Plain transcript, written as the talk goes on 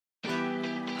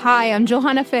Hi, I'm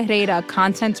Johanna Ferreira,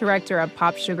 content director at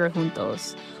Pop Sugar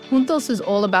Juntos. Juntos is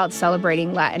all about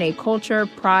celebrating Latinx culture,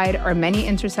 pride, our many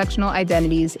intersectional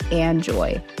identities, and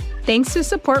joy. Thanks to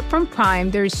support from Prime,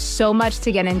 there's so much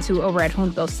to get into over at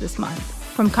Juntos this month.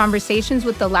 From conversations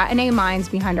with the Latinx minds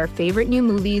behind our favorite new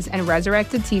movies and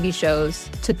resurrected TV shows,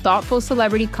 to thoughtful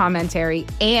celebrity commentary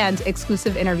and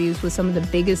exclusive interviews with some of the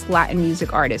biggest Latin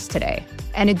music artists today.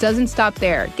 And it doesn't stop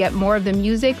there. Get more of the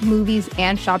music, movies,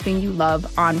 and shopping you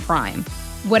love on Prime.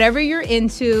 Whatever you're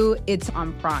into, it's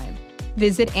on Prime.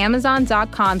 Visit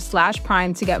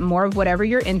Amazon.com/Prime to get more of whatever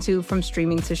you're into, from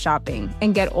streaming to shopping.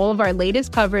 And get all of our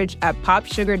latest coverage at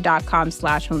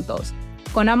popsugar.com/juntos.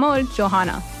 Con amor,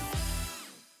 Johanna.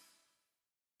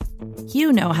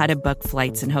 You know how to book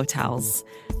flights and hotels.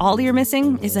 All you're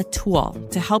missing is a tool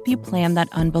to help you plan that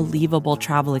unbelievable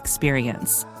travel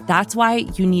experience. That's why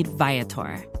you need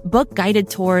Viator. Book guided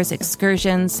tours,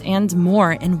 excursions, and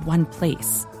more in one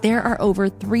place. There are over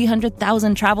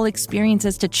 300,000 travel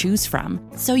experiences to choose from,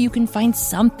 so you can find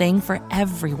something for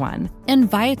everyone. And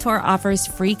Viator offers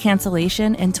free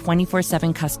cancellation and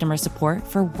 24/7 customer support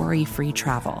for worry-free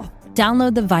travel.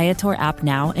 Download the Viator app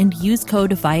now and use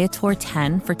code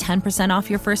Viator10 for 10% off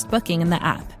your first booking in the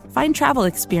app. Find travel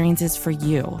experiences for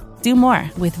you. Do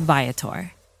more with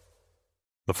Viator.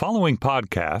 The following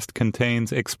podcast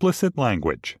contains explicit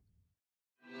language.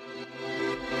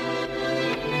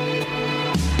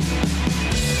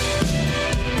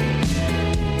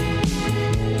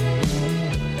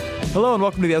 Hello and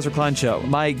welcome to the Ezra Klein Show.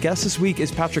 My guest this week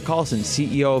is Patrick Collison,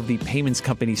 CEO of the payments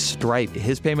company Stripe.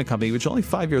 His payment company, which is only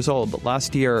 5 years old, but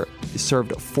last year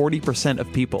served 40% of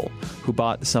people who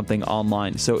bought something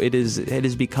online. So it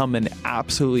has become an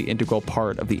absolutely integral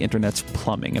part of the internet's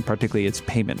plumbing, and particularly its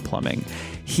payment plumbing.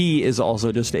 He is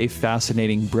also just a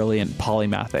fascinating, brilliant,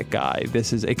 polymathic guy.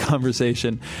 This is a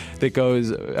conversation that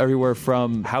goes everywhere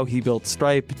from how he built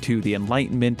Stripe to the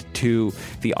Enlightenment to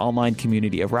the online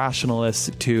community of rationalists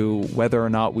to whether or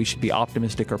not we should be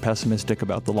optimistic or pessimistic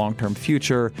about the long-term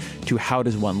future, to how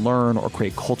does one learn or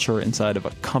create culture inside of a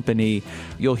company.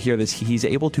 You'll hear this. He's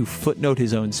able to footnote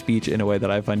his own speech in a way that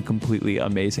I find completely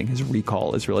amazing. His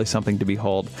recall is really something to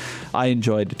behold. I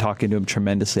enjoyed talking to him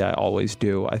tremendously. I always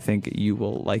do. I think you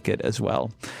will like it as well.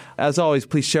 As always,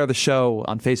 please share the show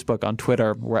on Facebook, on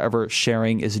Twitter, wherever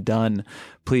sharing is done.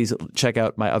 Please check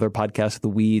out my other podcast, The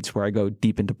Weeds, where I go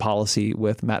deep into policy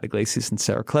with Matt Iglesias and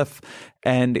Sarah Cliff,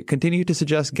 and continue to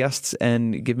suggest guests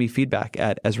and give me feedback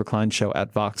at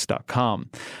EzraKleinShow@Vox.com.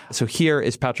 So here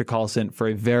is Patrick Collison for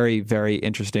a very, very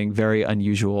interesting, very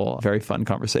unusual, very fun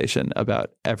conversation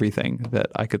about everything that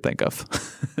I could think of.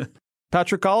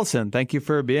 Patrick Collison, thank you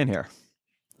for being here.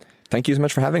 Thank you so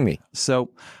much for having me.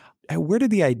 So where did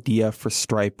the idea for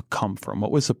Stripe come from?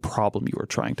 What was the problem you were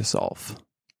trying to solve?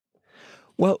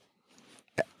 Well,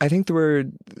 I think there were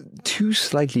two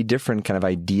slightly different kind of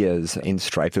ideas in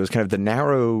Stripe. There was kind of the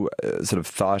narrow sort of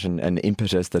thought and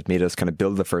impetus that made us kind of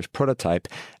build the first prototype.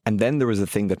 And then there was the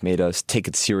thing that made us take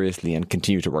it seriously and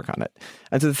continue to work on it.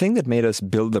 And so the thing that made us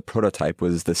build the prototype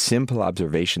was the simple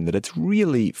observation that it's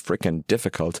really freaking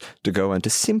difficult to go and to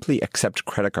simply accept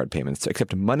credit card payments, to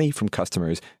accept money from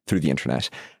customers through the internet.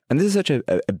 And this is such a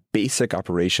basic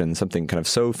operation, something kind of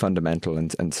so fundamental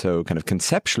and so kind of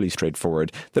conceptually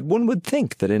straightforward that one would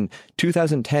think that in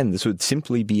 2010, this would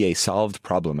simply be a solved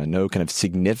problem and no kind of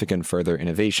significant further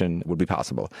innovation would be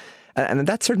possible. And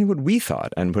that's certainly what we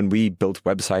thought. And when we built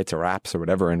websites or apps or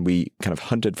whatever, and we kind of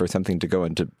hunted for something to go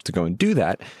and do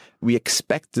that, we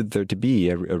expected there to be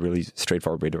a really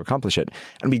straightforward way to accomplish it.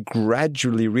 And we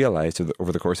gradually realized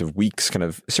over the course of weeks kind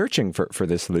of searching for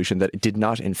this solution that it did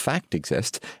not in fact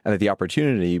exist, and that the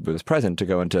opportunity was present to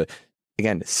go into,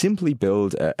 again, simply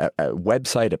build a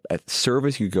website, a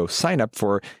service you go sign up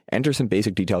for, enter some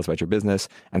basic details about your business,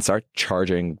 and start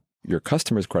charging your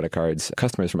customers' credit cards,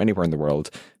 customers from anywhere in the world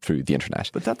through the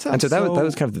internet. But that sounds and so that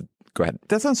was kind of go ahead.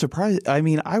 That sounds surprising. I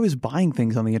mean, I was buying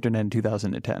things on the internet in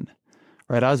 2010.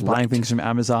 Right, I was buying things from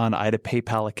Amazon. I had a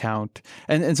PayPal account,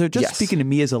 and so just speaking to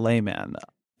me as a layman,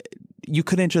 you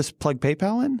couldn't just plug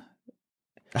PayPal in.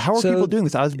 How are people doing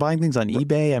this? I was buying things on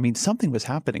eBay. I mean, something was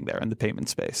happening there in the payment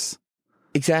space.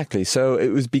 Exactly. So it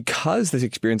was because this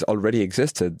experience already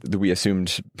existed that we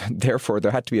assumed, therefore,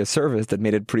 there had to be a service that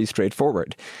made it pretty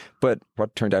straightforward. But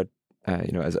what turned out,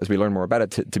 as we learn more about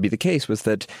it, to be the case was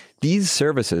that these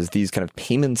services, these kind of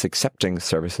payments accepting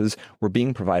services, were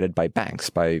being provided by banks,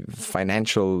 by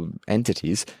financial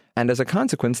entities. And as a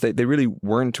consequence, they really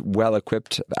weren't well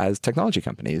equipped as technology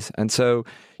companies. And so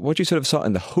what you sort of saw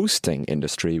in the hosting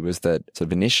industry was that sort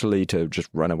of initially to just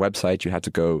run a website, you had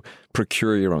to go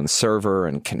procure your own server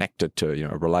and connect it to,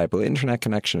 a reliable internet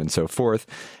connection and so forth.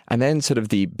 And then sort of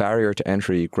the barrier to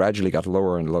entry gradually got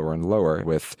lower and lower and lower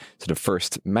with sort of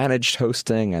first managed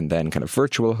hosting and then kind of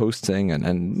virtual hosting and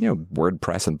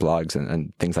WordPress and blogs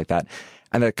and things like that.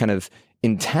 And that kind of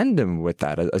in tandem with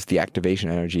that, as the activation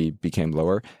energy became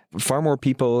lower, far more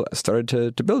people started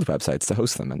to build websites, to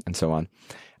host them and so on.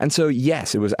 And so,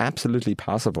 yes, it was absolutely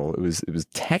possible. It was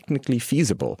technically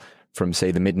feasible from, say,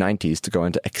 the mid-90s to go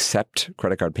and to accept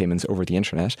credit card payments over the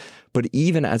internet. But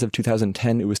even as of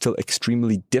 2010, it was still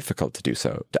extremely difficult to do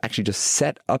so. To actually just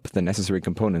set up the necessary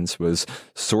components was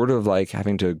sort of like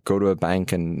having to go to a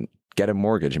bank and get a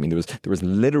mortgage. I mean, there was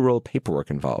literal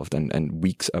paperwork involved and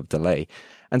weeks of delay.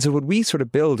 And so what we sort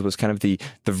of build was kind of the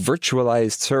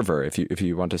virtualized server, if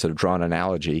you want to sort of draw an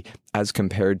analogy, as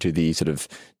compared to the sort of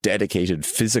dedicated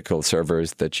physical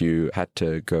servers that you had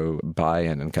to go buy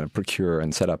and kind of procure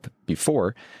and set up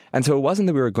before. And so it wasn't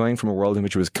that we were going from a world in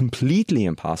which it was completely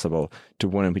impossible to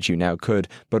one in which you now could,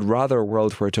 but rather a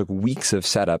world where it took weeks of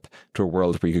setup to a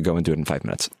world where you could go and do it in 5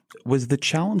 minutes. Was the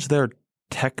challenge there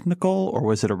technical or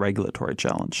was it a regulatory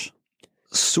challenge?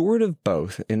 Sort of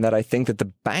both, in that I think that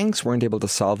the banks weren't able to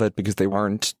solve it because they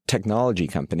weren't technology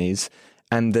companies,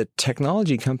 and the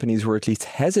technology companies were at least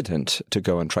hesitant to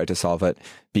go and try to solve it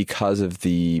because of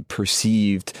the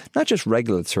perceived, not just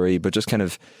regulatory, but just kind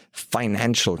of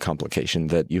financial complication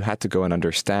that you had to go and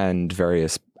understand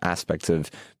various aspects of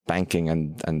banking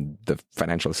and the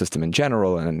financial system in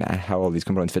general and how all these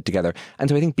components fit together. And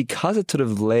so I think because it sort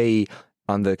of lay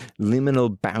on the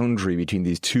liminal boundary between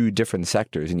these two different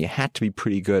sectors, and you had to be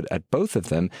pretty good at both of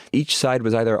them, each side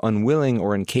was either unwilling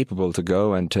or incapable to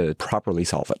go and to properly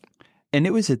solve it. And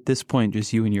it was at this point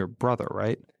just you and your brother,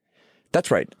 right?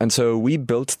 That's right. And so we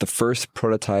built the first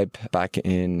prototype back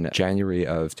in January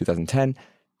of 2010.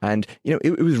 And,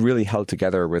 it was really held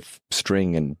together with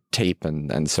string and tape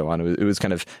and so on. It was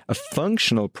kind of a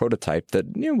functional prototype that,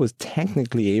 was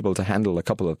technically able to handle a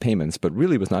couple of payments, but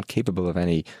really was not capable of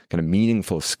any kind of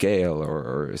meaningful scale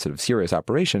or sort of serious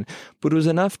operation. But it was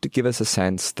enough to give us a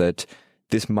sense that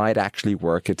this might actually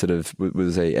work. It sort of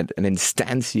was an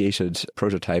instantiated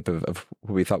prototype of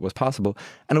what we thought was possible.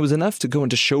 And it was enough to go and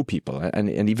to show people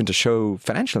and even to show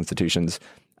financial institutions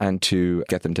and to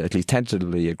get them to at least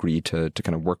tentatively agree to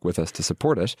kind of work with us to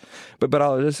support it. But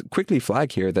I'll just quickly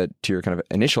flag here that to your kind of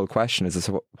initial question is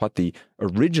what the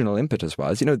original impetus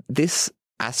was. This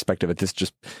aspect of it, this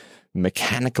just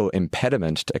mechanical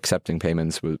impediment to accepting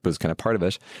payments was kind of part of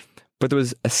it. But there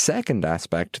was a second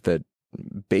aspect that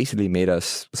basically made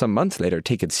us, some months later,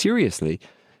 take it seriously,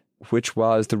 which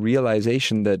was the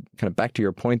realization that, kind of back to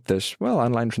your point that,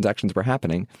 online transactions were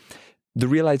happening, the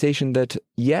realization that,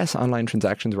 yes, online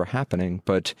transactions were happening,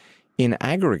 but in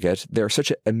aggregate, they're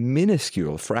such a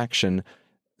minuscule fraction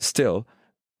still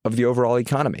of the overall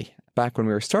economy. Back when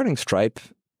we were starting Stripe,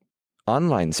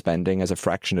 online spending as a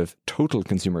fraction of total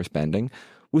consumer spending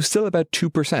was still about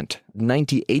 2%.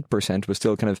 98% was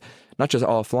still kind of not just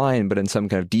offline, but in some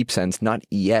kind of deep sense, not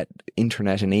yet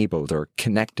internet enabled or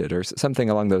connected or something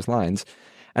along those lines.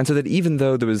 And so that even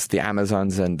though there was the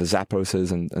Amazons and the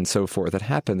Zapposes and so forth that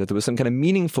happened, that there was some kind of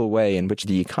meaningful way in which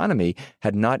the economy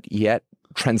had not yet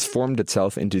transformed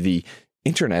itself into the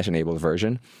internet-enabled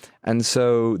version. And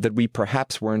so that we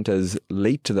perhaps weren't as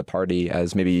late to the party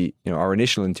as maybe our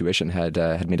initial intuition had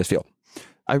made us feel.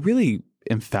 I really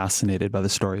am fascinated by the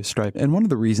story of Stripe. And one of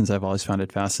the reasons I've always found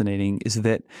it fascinating is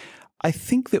that I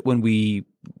think that when we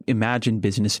imagine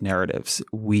business narratives,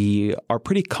 we are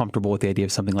pretty comfortable with the idea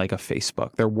of something like a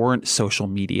Facebook. There weren't social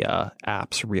media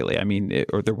apps, really. I mean,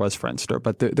 or there was Friendster,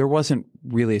 but there wasn't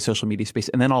really a social media space.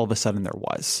 And then all of a sudden there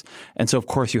was. And so, of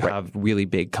course, you have really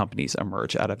big companies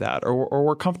emerge out of that. Or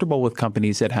we're comfortable with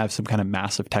companies that have some kind of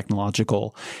massive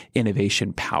technological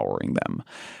innovation powering them.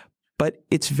 But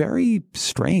it's very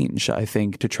strange, I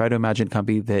think, to try to imagine a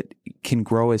company that can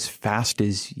grow as fast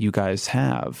as you guys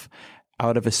have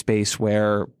out of a space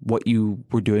where what you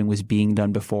were doing was being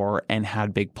done before and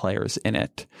had big players in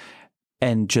it.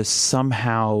 And just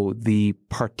somehow the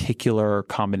particular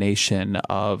combination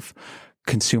of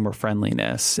consumer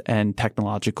friendliness and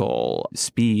technological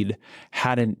speed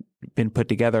hadn't been put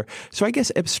together. So I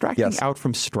guess abstracting out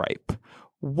from Stripe,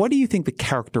 what do you think the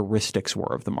characteristics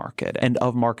were of the market and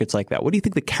of markets like that? What do you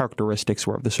think the characteristics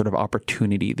were of the sort of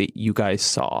opportunity that you guys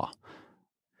saw?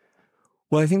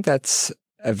 Well, I think that's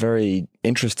a very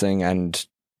interesting and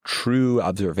true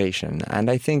observation.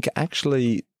 And I think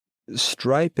actually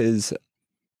Stripe is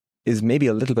is maybe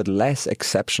a little bit less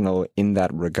exceptional in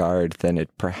that regard than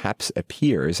it perhaps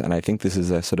appears. And I think this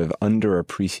is a sort of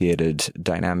underappreciated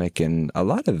dynamic in a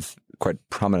lot of quite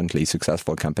prominently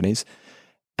successful companies.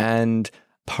 And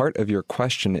part of your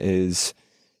question is,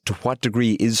 to what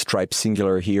degree is Stripe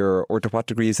singular here, or to what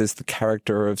degree is this the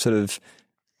character of sort of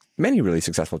many really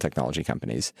successful technology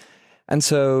companies? And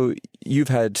so you've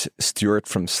had Stuart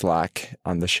from Slack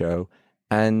on the show,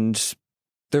 and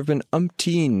there have been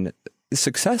umpteen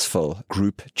successful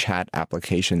group chat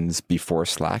applications before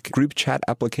Slack. Group chat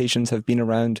applications have been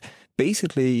around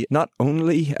basically not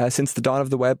only since the dawn of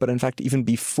the web, but in fact even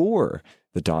before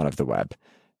the dawn of the web.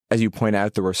 As you point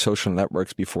out, there were social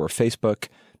networks before Facebook,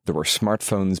 there were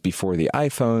smartphones before the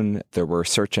iPhone, there were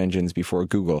search engines before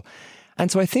Google.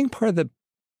 And so I think part of the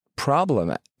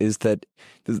problem is that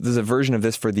there's a version of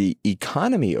this for the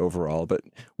economy overall, but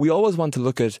we always want to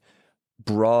look at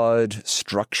broad,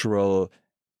 structural,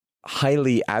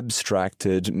 highly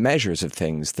abstracted measures of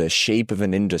things, the shape of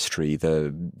an industry, the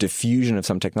diffusion of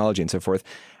some technology and so forth.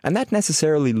 And that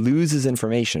necessarily loses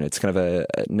information. It's kind of a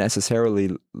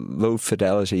necessarily low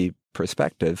fidelity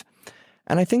perspective.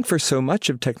 And I think for so much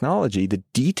of technology, the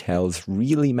details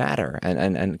really matter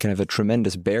and kind of a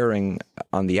tremendous bearing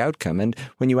on the outcome. And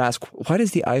when you ask, why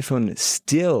does the iPhone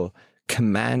still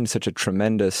command such a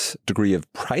tremendous degree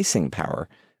of pricing power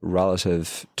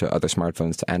relative to other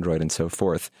smartphones, to Android and so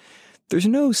forth? There's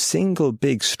no single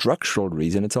big structural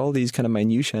reason. It's all these kind of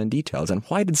minutiae and details. And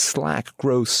why did Slack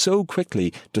grow so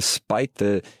quickly despite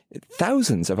the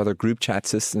thousands of other group chat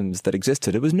systems that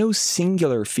existed? It was no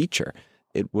singular feature.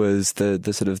 It was the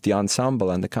sort of the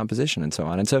ensemble and the composition and so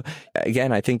on. And so,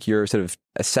 again, I think your sort of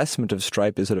assessment of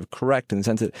Stripe is sort of correct in the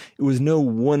sense that it was no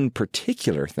one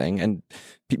particular thing. And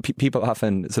people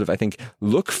often sort of, I think,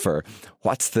 look for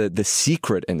what's the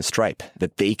secret in Stripe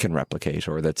that they can replicate,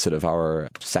 or that's sort of our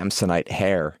Samsonite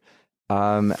hair.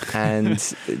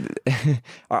 And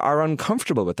are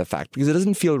uncomfortable with the fact because it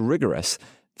doesn't feel rigorous,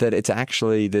 that it's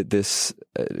actually this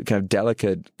kind of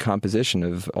delicate composition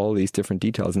of all these different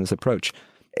details in this approach.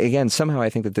 Again, somehow I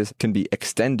think that this can be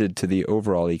extended to the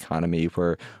overall economy,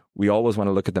 where we always want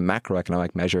to look at the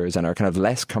macroeconomic measures and are kind of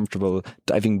less comfortable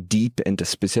diving deep into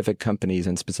specific companies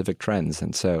and specific trends.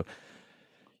 And so,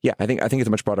 yeah, I think it's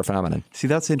a much broader phenomenon. See,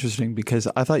 that's interesting, because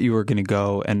I thought you were going to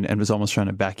go and was almost trying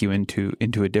to back you into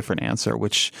a different answer,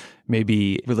 which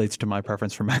maybe relates to my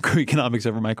preference for macroeconomics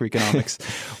over microeconomics,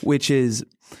 which is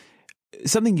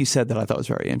something you said that I thought was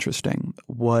very interesting,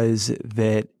 was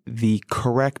that the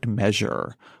correct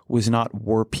measure was not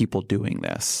were people doing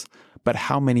this, but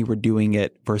how many were doing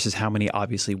it versus how many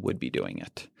obviously would be doing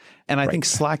it. And I think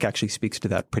Slack actually speaks to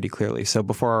that pretty clearly. So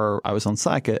before I was on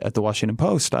Slack at the Washington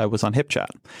Post, I was on HipChat.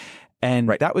 And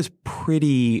that was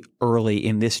pretty early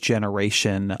in this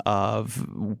generation of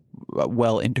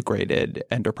well-integrated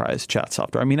enterprise chat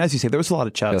software. I mean, as you say, there was a lot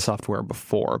of chat software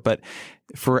before, but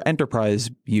for enterprise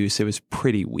use, it was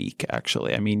pretty weak,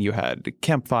 actually. I mean, you had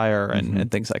Campfire and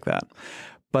things like that.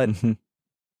 But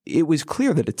it was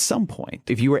clear that at some point,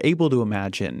 if you were able to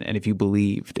imagine and if you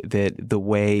believed that the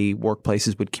way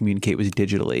workplaces would communicate was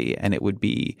digitally and it would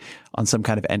be on some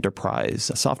kind of enterprise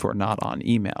software, not on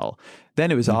email, then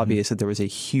it was obvious that there was a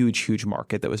huge, huge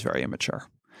market that was very immature.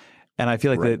 And I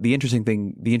feel like the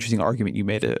interesting argument you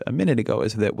made a minute ago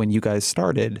is that when you guys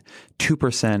started,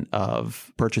 2%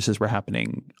 of purchases were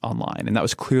happening online, and that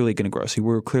was clearly going to grow. So we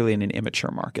were clearly in an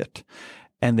immature market.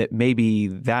 And that maybe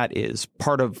that is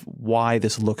part of why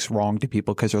this looks wrong to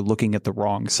people, because they're looking at the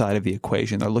wrong side of the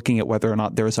equation. They're looking at whether or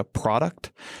not there is a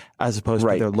product, as opposed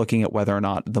to they're looking at whether or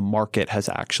not the market has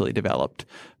actually developed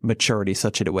maturity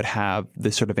such that it would have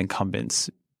this sort of incumbents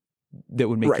that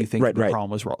would make you think the problem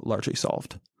was largely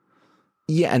solved.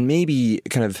 Yeah, and maybe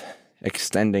kind of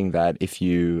extending that, if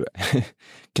you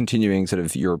continuing sort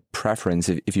of your preference,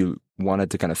 if you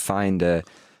wanted to kind of find a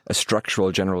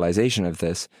structural generalization of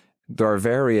this, there are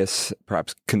various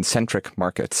perhaps concentric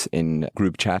markets in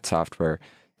group chat software.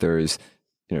 There's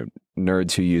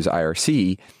nerds who use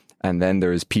IRC, and then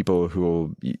there's people who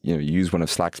will use one of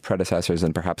Slack's predecessors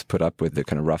and perhaps put up with the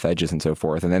kind of rough edges and so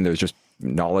forth. And then there's just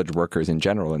knowledge workers in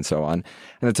general and so on. And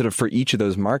then sort of for each of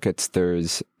those markets,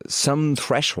 there's some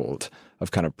threshold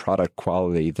of kind of product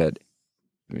quality that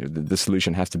the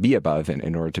solution has to be above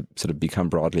in order to sort of become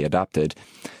broadly adopted,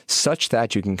 such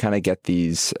that you can kind of get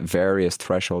these various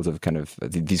thresholds of kind of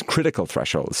these critical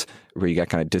thresholds where you get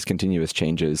kind of discontinuous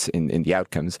changes in the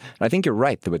outcomes. And I think you're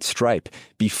right that with Stripe,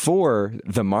 before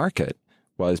the market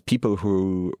was people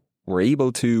who were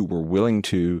able to, were willing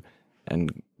to,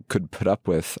 and could put up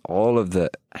with all of the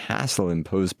hassle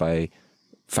imposed by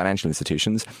financial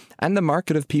institutions, and the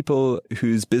market of people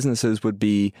whose businesses would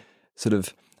be sort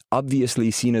of obviously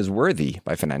seen as worthy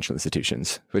by financial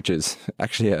institutions, which is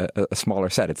actually a smaller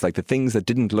set. It's like the things that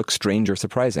didn't look strange or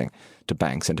surprising to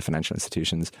banks and to financial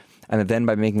institutions. And then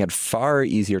by making it far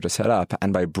easier to set up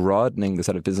and by broadening the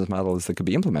set of business models that could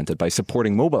be implemented, by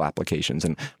supporting mobile applications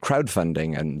and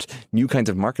crowdfunding and new kinds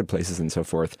of marketplaces and so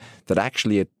forth, that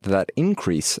actually that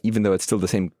increase, even though it's still the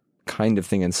same kind of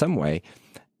thing in some way,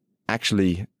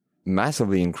 actually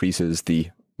massively increases the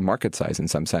market size in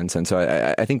some sense. And so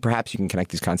I think perhaps you can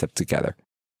connect these concepts together.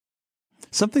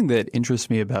 Something that interests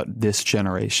me about this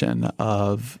generation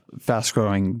of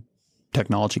fast-growing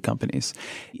technology companies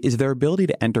is their ability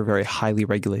to enter very highly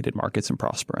regulated markets and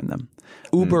prosper in them.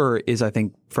 Uber is, I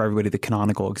think, for everybody, the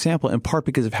canonical example, in part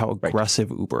because of how aggressive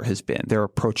Uber has been. Their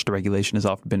approach to regulation has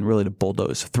often been really to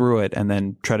bulldoze through it and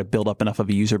then try to build up enough of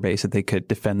a user base that they could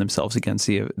defend themselves against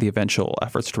the eventual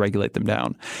efforts to regulate them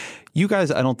down. You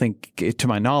guys, I don't think, to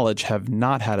my knowledge, have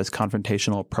not had as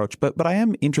confrontational approach, but I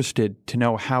am interested to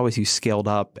know how, as you scaled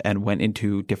up and went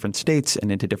into different states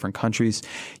and into different countries,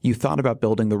 you thought about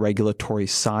building the regulatory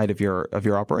side of your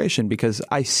operation, because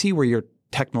I see where your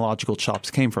technological chops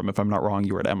came from. If I'm not wrong,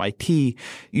 you were at MIT.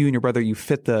 You and your brother, you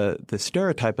fit the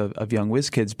stereotype of young whiz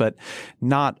kids, but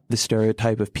not the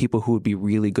stereotype of people who would be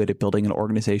really good at building an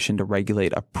organization to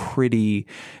regulate a pretty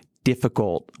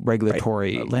difficult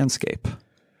regulatory landscape.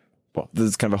 Well,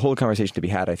 there's kind of a whole conversation to be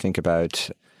had, I think, about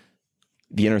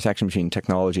the intersection between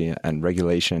technology and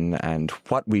regulation and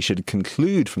what we should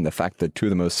conclude from the fact that two of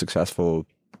the most successful,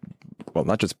 well,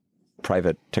 not just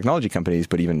private technology companies,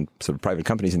 but even sort of private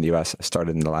companies in the US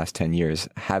started in the last 10 years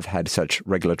have had such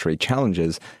regulatory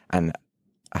challenges, and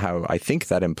how I think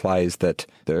that implies that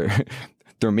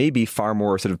there may be far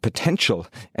more sort of potential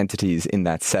entities in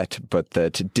that set, but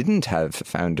that didn't have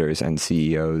founders and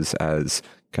CEOs as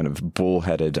kind of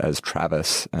bullheaded as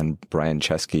Travis and Brian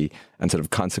Chesky, and sort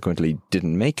of consequently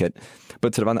didn't make it.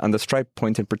 But sort of on the Stripe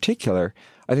point in particular,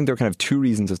 I think there are kind of two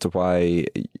reasons as to why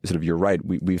sort of you're right.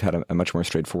 We've had a much more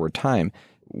straightforward time.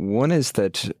 One is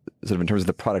that sort of in terms of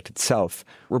the product itself,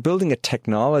 we're building a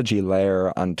technology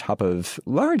layer on top of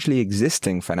largely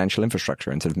existing financial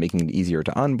infrastructure and sort of making it easier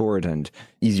to onboard and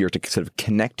easier to sort of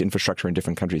connect infrastructure in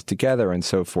different countries together and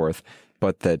so forth.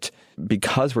 But that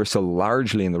because we're so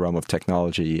largely in the realm of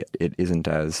technology, it isn't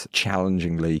as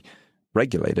challengingly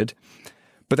regulated.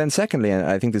 But then secondly, and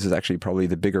I think this is actually probably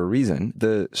the bigger reason,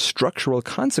 the structural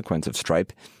consequence of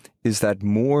Stripe is that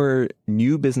more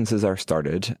new businesses are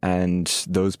started and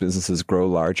those businesses grow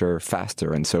larger,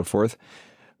 faster, and so forth.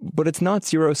 But it's not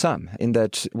zero sum in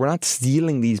that we're not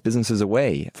stealing these businesses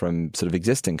away from sort of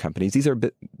existing companies. These are,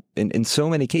 in so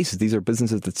many cases, these are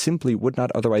businesses that simply would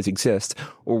not otherwise exist,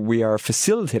 or we are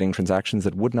facilitating transactions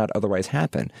that would not otherwise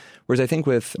happen. Whereas I think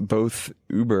with both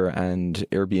Uber and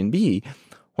Airbnb,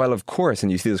 while of course,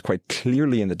 and you see this quite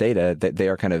clearly in the data, that they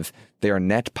are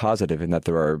net positive in that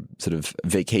there are sort of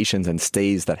vacations and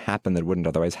stays that happen that wouldn't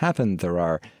otherwise happen. There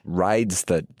are rides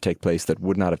that take place that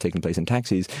would not have taken place in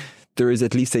taxis. There is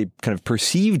at least a kind of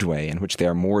perceived way in which they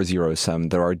are more zero-sum.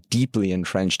 There are deeply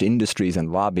entrenched industries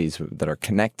and lobbies that are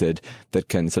connected that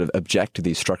can sort of object to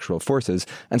these structural forces.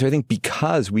 And so I think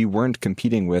because we weren't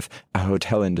competing with a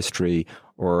hotel industry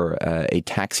or a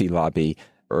taxi lobby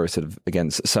or sort of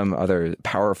against some other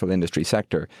powerful industry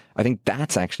sector, I think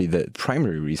that's actually the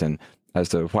primary reason as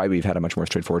to why we've had a much more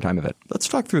straightforward time of it. Let's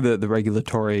talk through the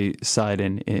regulatory side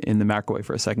in the macro way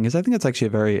for a second, because I think it's actually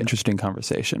a very interesting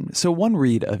conversation. So one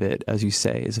read of it, as you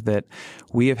say, is that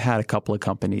we have had a couple of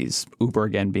companies, Uber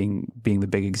again being the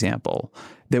big example,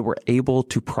 that were able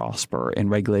to prosper in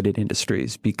regulated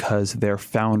industries because their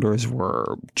founders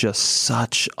were just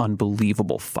such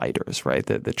unbelievable fighters, right?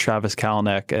 The Travis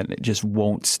Kalanick, and it just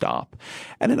won't stop.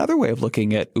 And another way of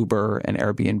looking at Uber and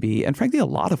Airbnb, and frankly, a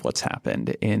lot of what's happened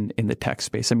in the tech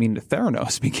space. I mean,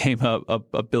 Theranos became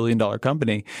a billion-dollar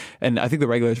company, and I think the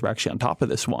regulators were actually on top of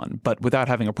this one, but without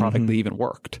having a product that even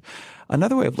worked.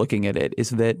 Another way of looking at it is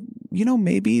that,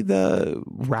 maybe the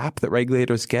rap that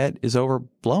regulators get is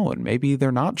overblown. Maybe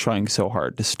they're not trying so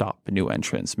hard to stop new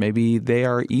entrants. Maybe they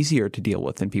are easier to deal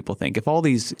with than people think. If all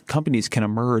these companies can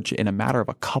emerge in a matter of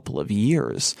a couple of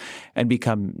years and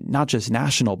become not just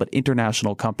national, but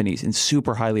international companies in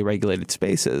super highly regulated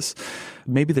spaces,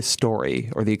 maybe the story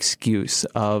or the excuse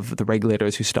of the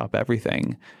regulators who stop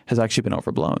everything has actually been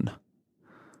overblown.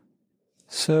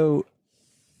 So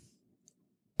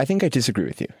I think I disagree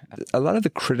with you. A lot of the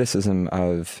criticism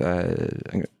of, I'm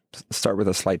going to start with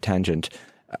a slight tangent,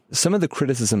 some of the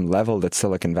criticism leveled at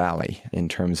Silicon Valley in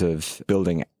terms of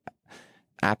building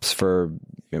apps for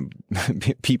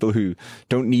people who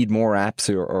don't need more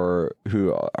apps or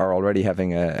who are already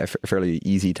having a fairly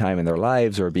easy time in their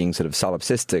lives, or being sort of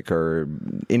solipsistic or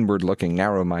inward-looking,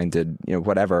 narrow-minded,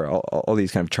 whatever, all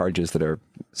these kind of charges that are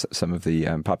some of the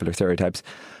popular stereotypes.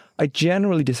 I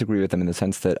generally disagree with them in the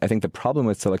sense that I think the problem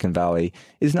with Silicon Valley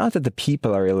is not that the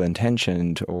people are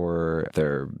ill-intentioned or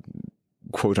they're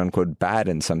quote-unquote bad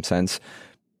in some sense.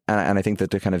 And I think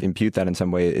that to kind of impute that in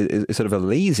some way is sort of a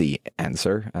lazy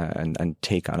answer and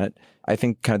take on it. I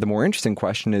think kind of the more interesting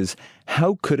question is,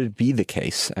 how could it be the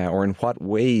case, or in what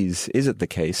ways is it the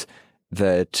case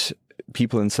that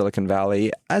people in Silicon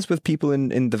Valley, as with people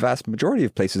in the vast majority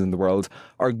of places in the world,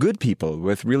 are good people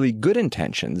with really good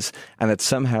intentions, and that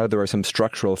somehow there are some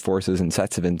structural forces and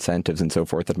sets of incentives and so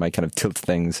forth that might kind of tilt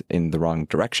things in the wrong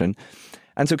direction.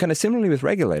 And so kind of similarly with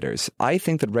regulators, I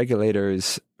think that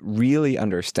regulators really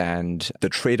understand the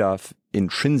trade-off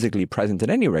intrinsically present in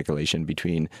any regulation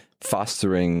between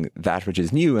fostering that which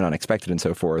is new and unexpected and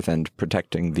so forth, and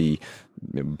protecting the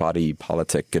body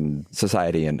politic and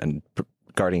society and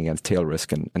guarding against tail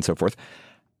risk and so forth.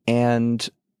 And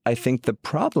I think the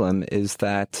problem is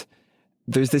that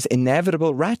there's this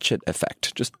inevitable ratchet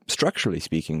effect, just structurally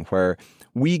speaking, where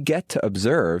we get to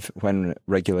observe when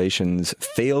regulations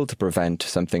fail to prevent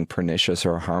something pernicious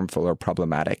or harmful or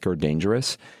problematic or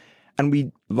dangerous. And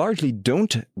we largely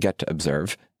don't get to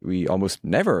observe, we almost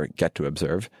never get to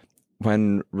observe,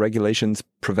 when regulations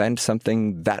prevent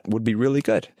something that would be really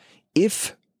good.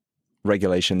 If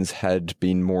regulations had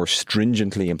been more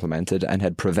stringently implemented and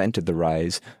had prevented the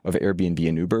rise of Airbnb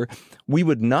and Uber, we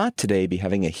would not today be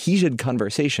having a heated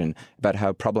conversation about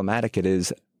how problematic it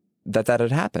is that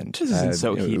had happened. This isn't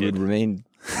so heated. It would remain...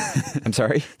 I'm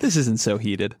sorry? This isn't so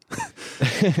heated.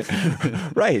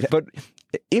 Right. But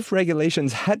if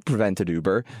regulations had prevented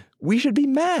Uber, we should be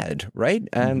mad, right?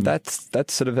 And that's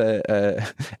sort of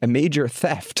a major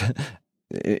theft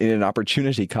in an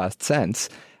opportunity cost sense.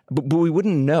 But we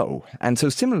wouldn't know. And so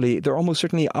similarly, there almost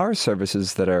certainly are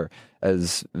services that are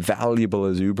as valuable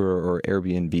as Uber or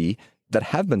Airbnb that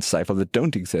have been stifled, that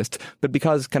don't exist, but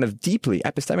because kind of deeply,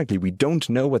 epistemically, we don't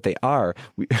know what they are,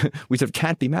 we sort of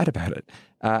can't be mad about it.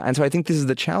 And so I think this is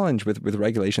the challenge with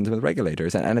regulations and with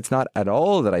regulators. And it's not at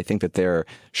all that I think that they're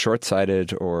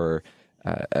short-sighted or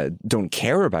don't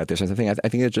care about this or something. I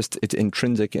think it's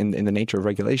intrinsic in the nature of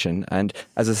regulation. And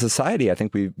as a society, I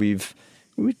think we've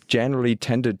generally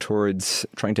tended towards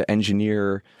trying to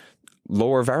engineer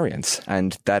lower variance,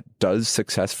 and that does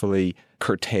successfully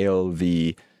curtail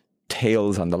the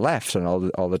tails on the left and all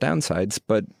the downsides,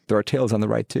 but there are tails on the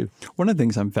right too. One of the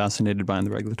things I'm fascinated by in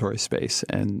the regulatory space,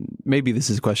 and maybe this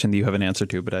is a question that you have an answer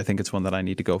to, but I think it's one that I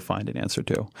need to go find an answer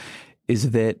to,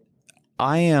 is that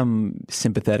I am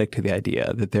sympathetic to the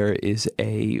idea that there is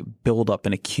a buildup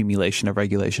and accumulation of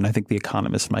regulation. I think the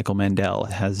economist Michael Mandel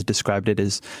has described it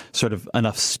as sort of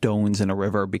enough stones in a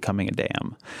river becoming a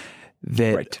dam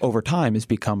that over time has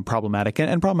become problematic,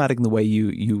 and problematic in the way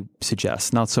you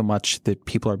suggest. Not so much that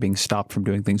people are being stopped from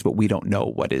doing things, but we don't know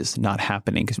what is not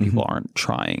happening because people aren't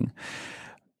trying.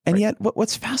 And yet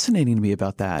what's fascinating to me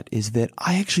about that is that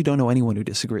I actually don't know anyone who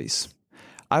disagrees.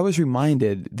 I was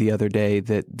reminded the other day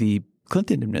that the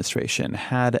Clinton administration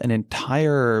had an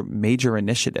entire major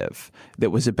initiative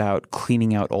that was about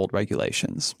cleaning out old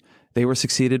regulations. They were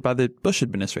succeeded by the Bush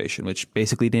administration, which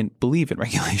basically didn't believe in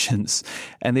regulations.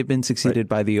 And they've been succeeded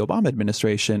by the Obama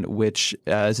administration, which,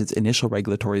 as its initial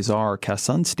regulatory czar, Cass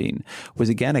Sunstein, was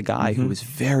again a guy who was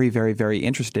very, very, very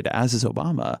interested, as is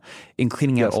Obama, in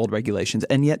cleaning out old regulations.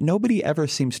 And yet nobody ever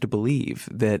seems to believe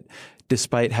that,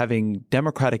 despite having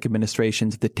Democratic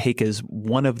administrations that take as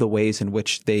one of the ways in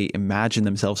which they imagine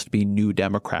themselves to be new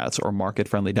Democrats or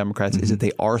market-friendly Democrats, is that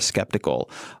they are skeptical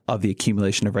of the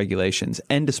accumulation of regulations.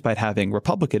 And despite having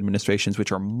Republican administrations,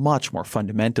 which are much more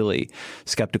fundamentally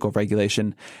skeptical of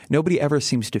regulation, nobody ever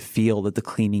seems to feel that the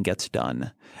cleaning gets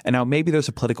done. And now maybe there's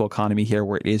a political economy here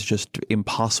where it is just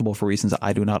impossible for reasons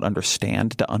I do not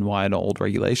understand to unwind old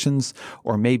regulations,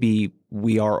 or maybe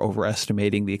we are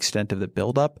overestimating the extent of the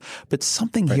buildup, but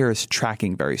something here is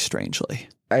tracking very strangely.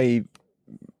 I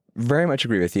very much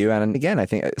agree with you. And again, I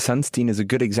think Sunstein is a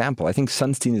good example. I think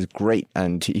Sunstein is great.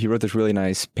 And he wrote this really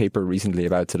nice paper recently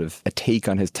about sort of a take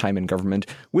on his time in government,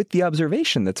 with the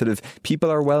observation that sort of people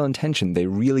are well-intentioned. They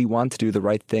really want to do the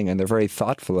right thing, and they're very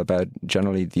thoughtful about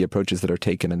generally the approaches that are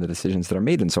taken and the decisions that are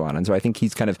made and so on. And so I think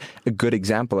he's kind of a good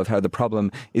example of how the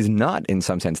problem is not, in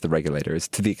some sense, the regulators.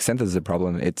 To the extent that there's a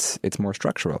problem, it's more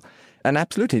structural. And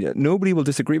absolutely, nobody will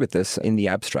disagree with this in the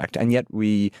abstract. And yet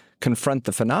we confront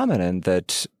the phenomenon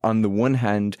that, on the one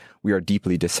hand, we are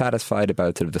deeply dissatisfied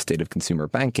about sort of the state of consumer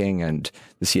banking, and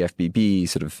the CFPB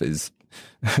sort of is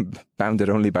bounded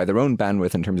only by their own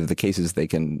bandwidth in terms of the cases they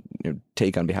can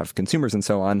take on behalf of consumers and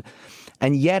so on.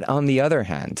 And yet, on the other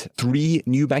hand, 3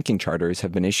 new banking charters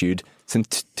have been issued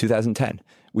since 2010.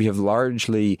 We have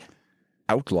largely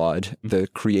outlawed the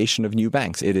creation of new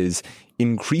banks. It is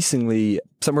increasingly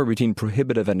somewhere between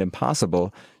prohibitive and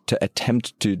impossible to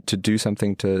attempt to do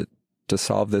something to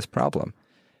solve this problem.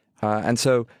 And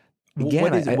so,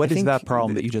 again, what is that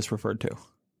problem that you just referred to?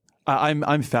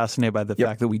 I'm fascinated by the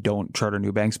fact that we don't charter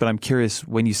new banks, but I'm curious,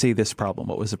 when you say this problem,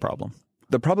 what was the problem?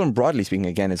 The problem, broadly speaking,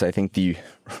 again, is I think the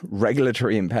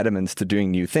regulatory impediments to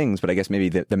doing new things. But I guess maybe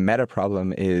the meta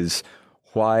problem is,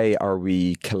 why are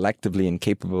we collectively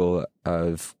incapable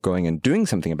of going and doing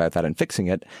something about that and fixing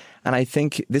it? And I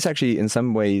think this actually in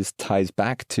some ways ties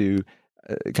back to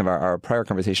kind of our prior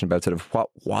conversation about sort of what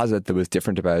was it that was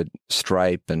different about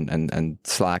Stripe and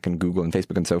Slack and Google and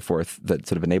Facebook and so forth that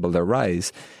sort of enabled their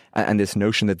rise, and this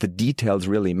notion that the details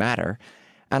really matter.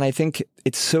 And I think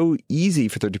it's so easy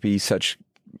for there to be such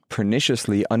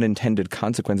perniciously unintended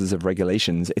consequences of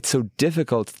regulations. It's so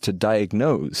difficult to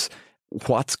diagnose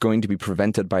what's going to be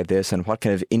prevented by this and what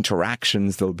kind of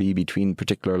interactions there'll be between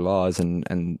particular laws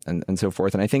and so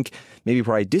forth. And I think maybe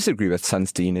where I disagree with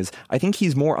Sunstein is I think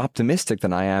he's more optimistic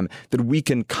than I am that we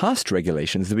can cost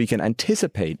regulations, that we can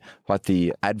anticipate what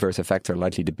the adverse effects are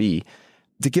likely to be.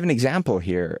 To give an example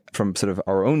here from sort of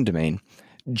our own domain,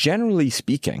 generally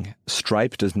speaking,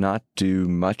 Stripe does not do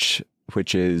much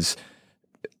which is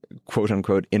quote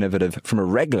unquote innovative from a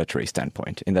regulatory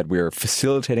standpoint, in that we're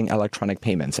facilitating electronic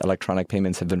payments. Electronic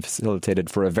payments have been facilitated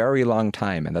for a very long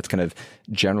time, and that's kind of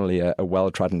generally a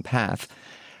well-trodden path.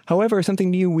 However, something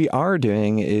new we are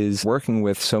doing is working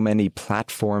with so many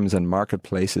platforms and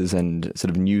marketplaces and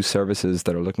sort of new services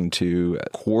that are looking to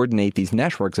coordinate these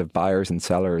networks of buyers and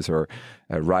sellers, or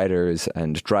riders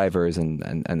and drivers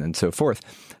and so forth,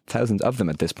 thousands of them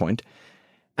at this point.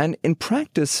 And in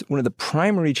practice, one of the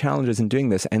primary challenges in doing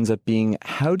this ends up being,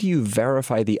 how do you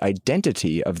verify the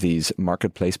identity of these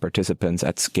marketplace participants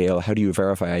at scale? How do you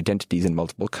verify identities in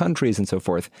multiple countries and so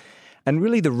forth? And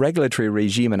really the regulatory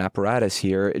regime and apparatus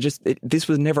here, this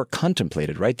was never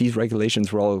contemplated, right? These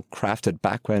regulations were all crafted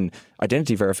back when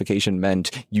identity verification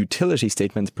meant utility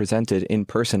statements presented in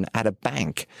person at a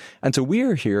bank. And so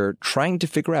we're here trying to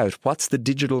figure out, what's the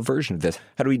digital version of this?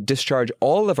 How do we discharge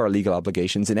all of our legal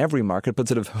obligations in every market, but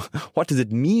sort of what does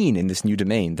it mean in this new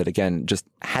domain that, again, just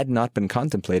had not been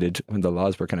contemplated when the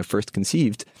laws were kind of first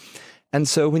conceived? And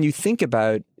so when you think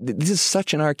about, this is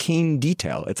such an arcane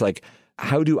detail. It's like,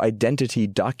 how do identity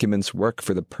documents work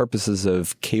for the purposes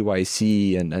of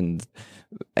KYC and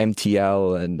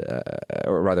MTL and,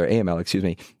 or rather AML, excuse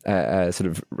me, sort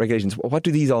of regulations? What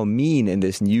do these all mean in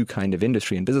this new kind of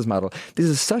industry and business model? This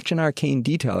is such an arcane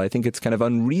detail. I think it's kind of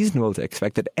unreasonable to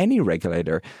expect that any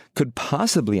regulator could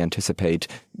possibly anticipate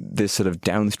this sort of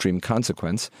downstream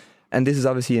consequence. And this is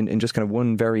obviously in just kind of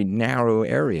one very narrow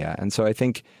area. And so I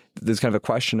think there's kind of a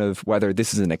question of whether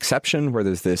this is an exception, where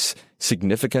there's this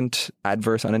significant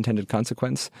adverse unintended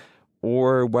consequence,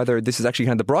 or whether this is actually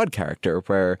kind of the broad character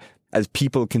where, as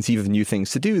people conceive of new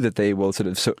things to do, that they will sort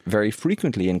of so very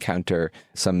frequently encounter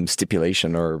some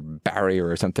stipulation or barrier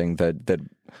or something that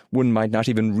one might not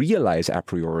even realize a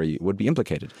priori would be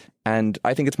implicated. And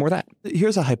I think it's more that.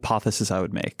 Here's a hypothesis I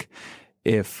would make.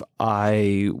 If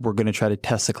I were going to try to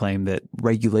test the claim that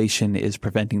regulation is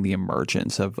preventing the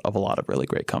emergence of a lot of really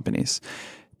great companies.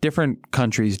 Different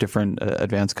countries, different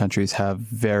advanced countries have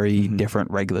very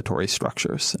different regulatory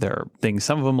structures. There are things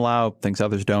some of them allow, things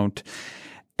others don't.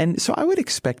 And so I would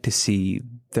expect to see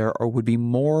there would be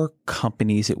more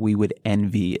companies that we would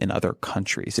envy in other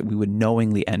countries, that we would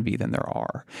knowingly envy, than there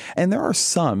are. And there are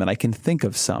some, and I can think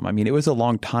of some. I mean, it was a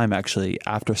long time actually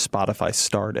after Spotify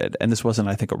started, and this wasn't,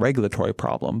 I think, a regulatory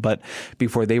problem, but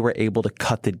before they were able to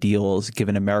cut the deals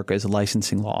given America's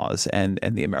licensing laws and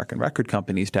the American record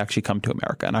companies to actually come to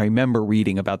America. And I remember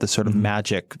reading about this sort of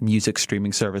magic music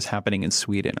streaming service happening in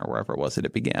Sweden or wherever it was that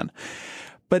it began.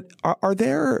 But are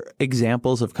there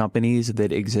examples of companies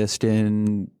that exist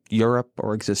in Europe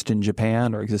or exist in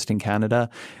Japan or exist in Canada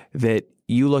that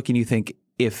you look and you think,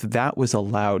 if that was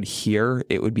allowed here,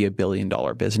 it would be $1 billion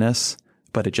business,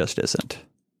 but it just isn't?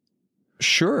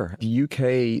 Sure. The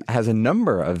UK has a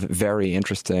number of very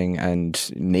interesting and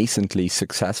nascently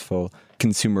successful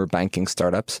consumer banking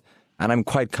startups. And I'm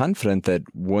quite confident that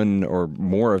one or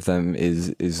more of them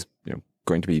is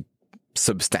going to be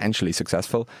substantially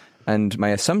successful. And my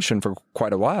assumption for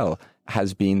quite a while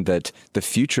has been that the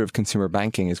future of consumer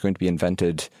banking is going to be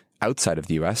invented outside of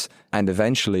the US, and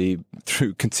eventually,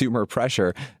 through consumer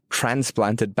pressure,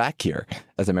 transplanted back here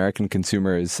as American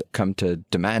consumers come to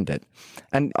demand it.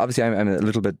 And obviously, I'm a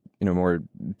little bit more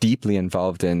deeply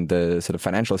involved in the sort of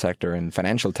financial sector and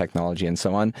financial technology and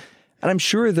so on. And I'm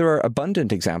sure there are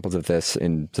abundant examples of this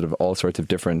in sort of all sorts of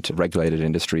different regulated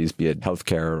industries, be it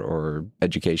healthcare or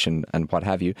education and what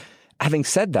have you. Having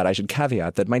said that, I should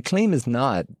caveat that my claim is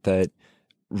not that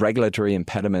regulatory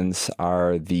impediments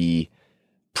are the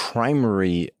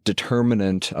primary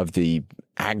determinant of the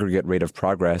aggregate rate of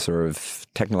progress or of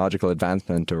technological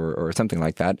advancement or something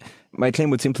like that. My claim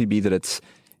would simply be that it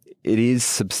is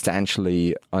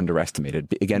substantially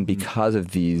underestimated, again, because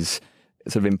of these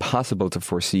sort of impossible to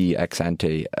foresee ex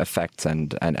ante effects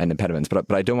and impediments.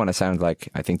 But I don't want to sound like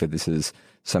I think that this is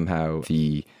somehow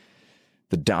the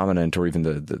dominant or even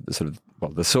the sort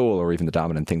of, the sole or even the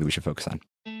dominant thing that we should focus on.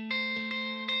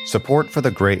 Support for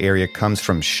the gray area comes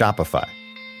from Shopify.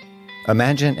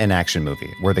 Imagine an action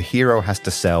movie where the hero has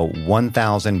to sell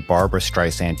 1,000 Barbra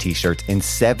Streisand t-shirts in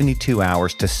 72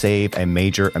 hours to save a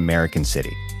major American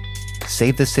city.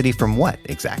 Save the city from what,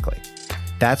 exactly?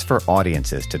 That's for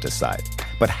audiences to decide.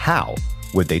 But how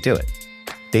would they do it?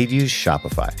 They'd use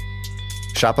Shopify.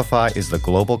 Shopify is the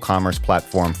global commerce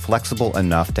platform flexible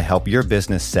enough to help your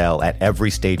business sell at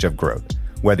every stage of growth.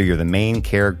 Whether you're the main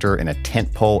character in a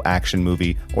tentpole action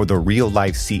movie or the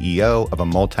real-life CEO of a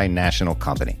multinational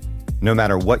company. No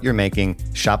matter what you're making,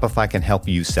 Shopify can help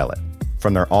you sell it.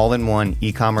 From their all-in-one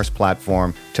e-commerce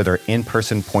platform to their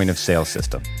in-person point-of-sale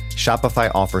system,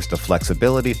 Shopify offers the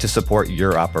flexibility to support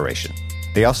your operation.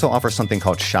 They also offer something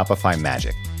called Shopify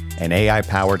Magic, an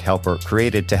AI-powered helper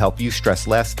created to help you stress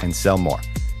less and sell more.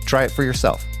 Try it for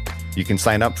yourself. You can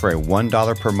sign up for a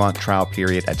 $1 per month trial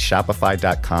period at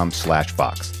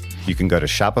shopify.com/Vox. You can go to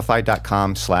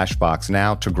shopify.com/Vox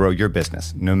now to grow your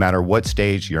business, no matter what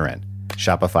stage you're in.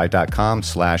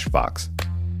 Shopify.com/Vox.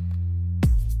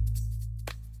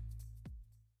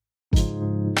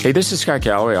 Hey, this is Scott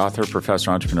Galloway, author, professor,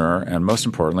 entrepreneur, and most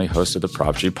importantly, host of the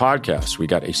Prop G podcast. We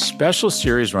got a special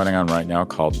series running on right now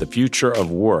called The Future of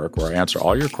Work, where I answer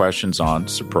all your questions on,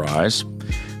 surprise,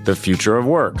 the future of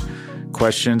work.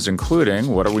 Questions including,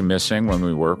 what are we missing when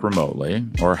we work remotely?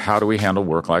 Or how do we handle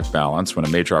work-life balance when a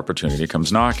major opportunity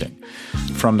comes knocking?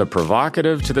 From the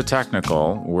provocative to the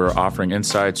technical, we're offering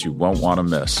insights you won't want to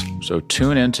miss. So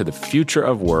tune in to The Future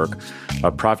of Work,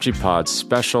 a Prop G Pod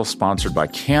special sponsored by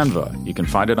Canva. You can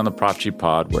find it on the Prop G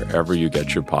Pod wherever you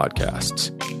get your podcasts.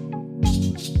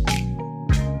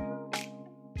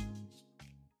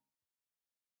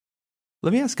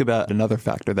 Let me ask about another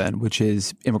factor then, which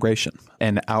is immigration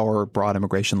and our broad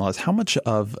immigration laws. How much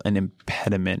of an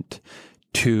impediment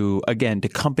to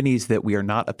companies that we are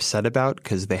not upset about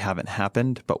because they haven't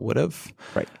happened but would have?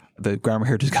 Right. The grammar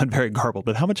here just got very garbled,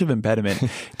 but how much of an impediment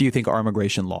do you think our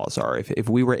immigration laws are? If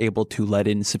we were able to let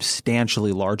in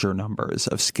substantially larger numbers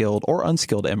of skilled or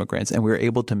unskilled immigrants and we were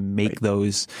able to make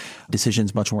those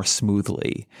decisions much more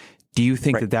smoothly, do you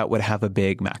think that would have a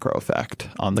big macro effect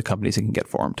on the companies that can get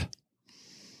formed?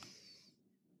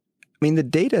 I mean, the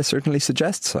data certainly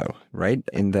suggests so, right?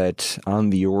 In that on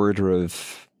the order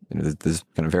of, there's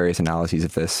kind of various analyses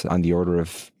of this, on the order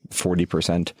of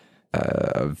 40%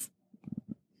 of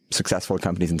successful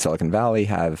companies in Silicon Valley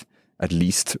have at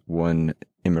least one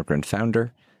immigrant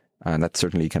founder. And that's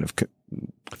certainly kind of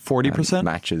 40%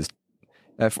 matches.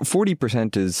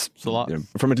 40% is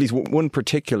from at least one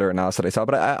particular analysis that I saw,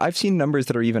 but I've seen numbers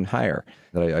that are even higher.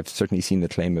 That I've certainly seen the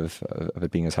claim of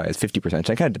it being as high as 50%. And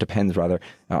it kind of depends rather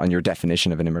on your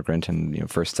definition of an immigrant and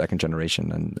first, second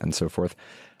generation and so forth.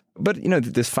 But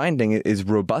this finding is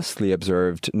robustly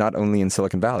observed not only in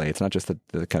Silicon Valley. It's not just that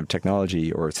the kind of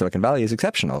technology or Silicon Valley is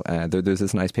exceptional. There's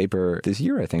this nice paper this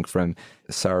year, I think, from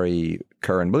Sari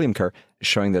Kerr and William Kerr,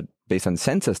 showing that based on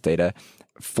census data,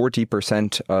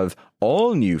 40% of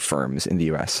all new firms in the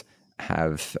US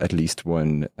have at least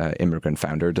one immigrant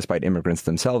founder, despite immigrants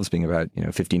themselves being about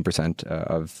 15%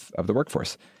 of the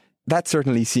workforce. That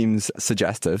certainly seems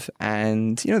suggestive.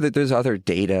 And, that there's other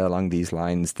data along these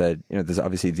lines that, there's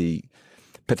obviously the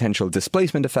potential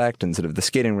displacement effect and sort of the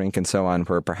skating rink and so on,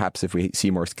 where perhaps if we see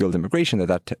more skilled immigration,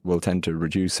 that will tend to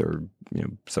reduce or,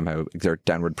 somehow exert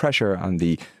downward pressure on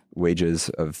the wages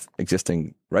of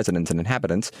existing residents and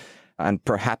inhabitants. And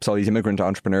perhaps all these immigrant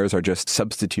entrepreneurs are just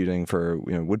substituting for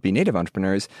would-be native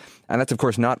entrepreneurs. And that's, of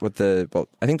course, not what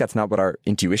I think that's not what our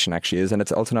intuition actually is. And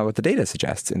it's also not what the data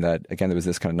suggests, in that, again, there was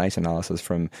this kind of nice analysis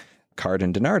from Card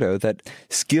and DiNardo that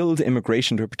skilled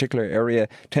immigration to a particular area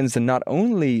tends to not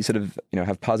only sort of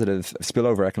have positive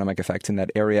spillover economic effects in that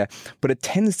area, but it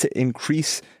tends to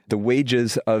increase the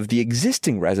wages of the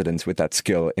existing residents with that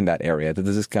skill in that area. That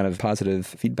there's this kind of positive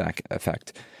feedback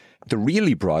effect. The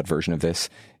really broad version of this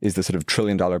is the sort of $1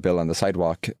 trillion bill on the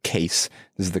sidewalk case.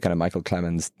 This is the kind of Michael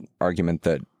Clemens argument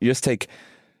that you just take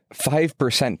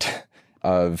 5%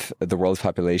 of the world's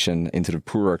population in sort of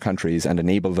poorer countries and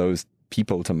enable those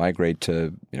people to migrate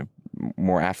to,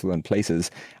 more affluent places,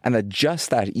 and that just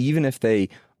that, even if they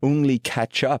only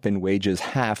catch up in wages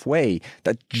halfway,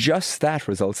 that just that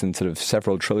results in sort of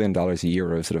several $1 trillion a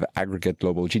year of sort of aggregate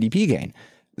global GDP gain.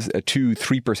 A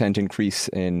 2-3% increase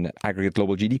in aggregate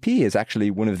global GDP is actually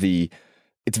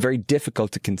it's very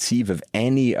difficult to conceive of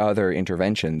any other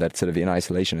intervention that sort of in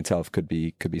isolation itself could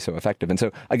be so effective. And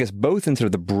so I guess both in sort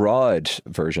of the broad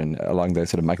version along the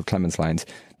sort of Michael Clemens lines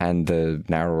and the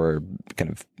narrower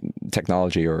kind of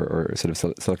technology or sort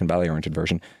of Silicon Valley oriented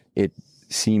version, it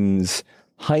seems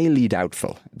highly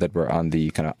doubtful that we're on the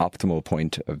kind of optimal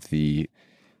point of the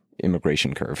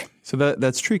immigration curve. So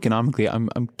that's true economically.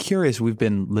 I'm curious, we've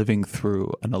been living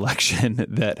through an election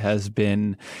that has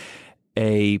been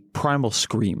a primal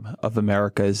scream of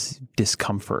America's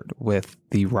discomfort with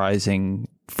the rising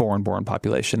foreign-born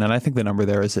population. And I think the number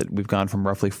there is that we've gone from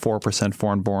roughly 4%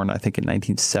 foreign-born, I think in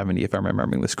 1970, if I'm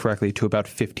remembering this correctly, to about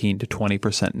 15 to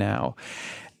 20% now.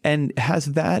 And has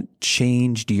that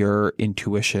changed your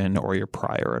intuition or your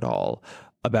prior at all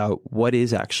about what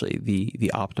is actually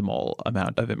the optimal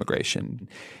amount of immigration?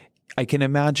 I can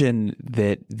imagine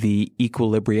that the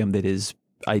equilibrium that is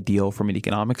ideal from an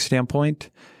economic standpoint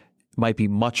might be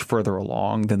much further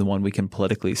along than the one we can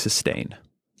politically sustain.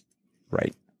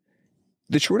 Right.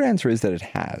 The short answer is that it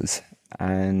has.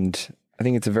 And I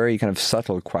think it's a very kind of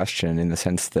subtle question in the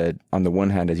sense that on the one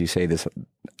hand, as you say, this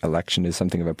election is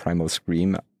something of a primal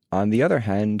scream. On the other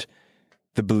hand,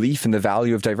 the belief in the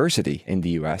value of diversity in the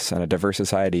US and a diverse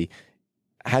society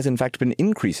has in fact been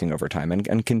increasing over time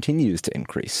and continues to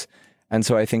increase. And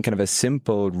so I think kind of a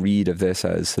simple read of this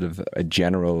as sort of a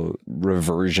general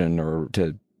reversion or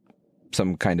to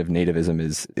some kind of nativism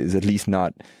is at least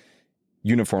not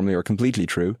uniformly or completely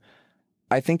true.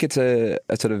 I think it's a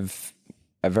sort of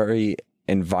a very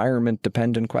environment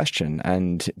dependent question,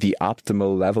 and the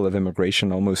optimal level of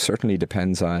immigration almost certainly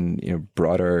depends on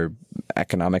broader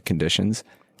economic conditions.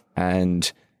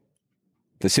 And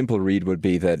the simple read would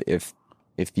be that if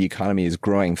the economy is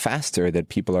growing faster, that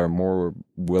people are more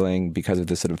willing, because of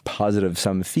the sort of positive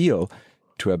sum feel,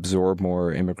 to absorb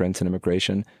more immigrants and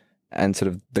immigration. And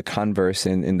sort of the converse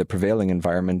in the prevailing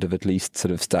environment of at least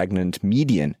sort of stagnant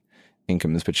median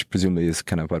incomes, which presumably is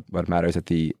kind of what matters at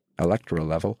the electoral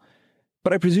level.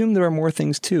 But I presume there are more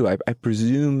things too. I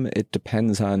presume it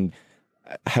depends on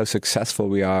how successful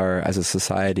we are as a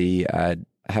society at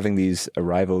having these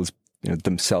arrivals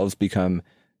themselves become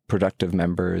productive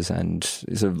members, and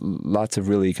sort of lots of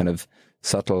really kind of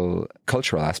subtle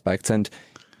cultural aspects. And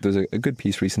there's a good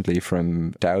piece recently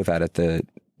from Dow that at the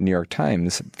New York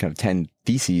Times, kind of 10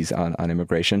 theses on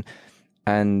immigration.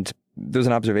 And there's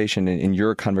an observation in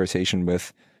your conversation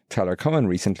with Tyler Cohen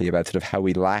recently about sort of how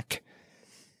we lack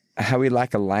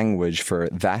a language for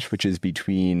that which is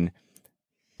between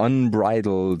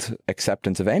unbridled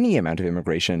acceptance of any amount of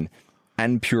immigration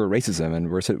and pure racism.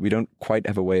 And we don't quite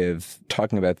have a way of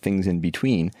talking about things in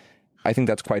between. I think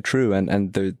that's quite true.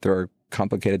 And there are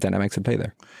complicated dynamics at play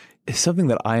there. It's something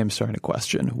that I am starting to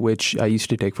question, which I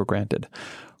used to take for granted,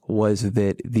 was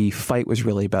that the fight was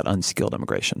really about unskilled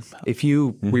immigration. If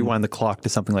you rewind the clock to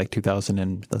something like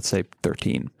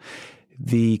 2013,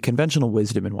 the conventional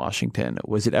wisdom in Washington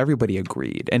was that everybody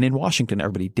agreed. And in Washington,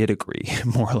 everybody did agree,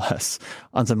 more or less,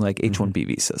 on something like H-1B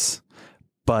visas.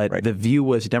 But the view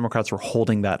was Democrats were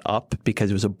holding that up because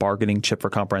it was a bargaining chip for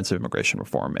comprehensive immigration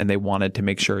reform. And they wanted to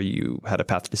make sure you had a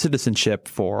path to citizenship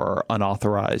for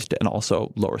unauthorized and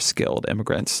also lower skilled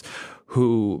immigrants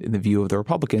who, in the view of the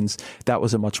Republicans, that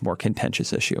was a much more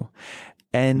contentious issue.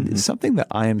 And something that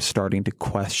I am starting to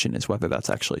question is whether that's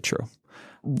actually true.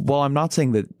 Well, I'm not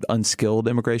saying that unskilled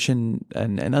immigration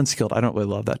and unskilled, I don't really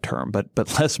love that term, but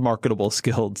less marketable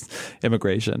skilled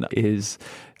immigration is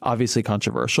obviously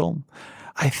controversial.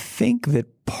 I think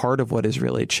that part of what has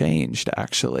really changed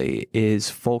actually is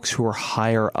folks who are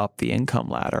higher up the income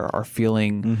ladder are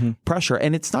feeling pressure.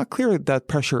 And it's not clear that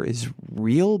pressure is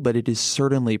real, but it is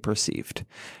certainly perceived.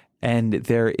 And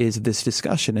there is this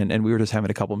discussion, and we were just having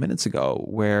it a couple of minutes ago,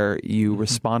 where you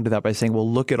respond to that by saying, well,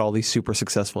 look at all these super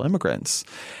successful immigrants.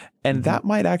 And that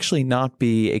might actually not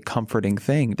be a comforting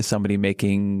thing to somebody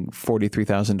making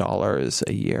 $43,000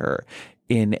 a year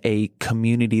in a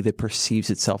community that perceives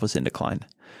itself as in decline.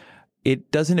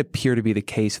 it doesn't appear to be the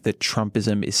case that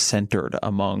Trumpism is centered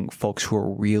among folks who are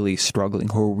really struggling,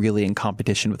 who are really in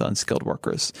competition with unskilled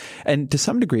workers. And to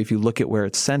some degree, if you look at where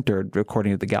it's centered,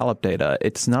 according to the Gallup data,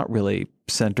 it's not really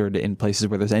centered in places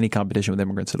where there's any competition with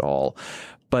immigrants at all.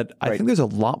 But I think there's a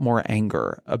lot more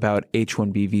anger about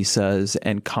H-1B visas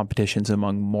and competitions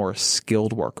among more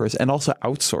skilled workers and also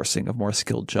outsourcing of more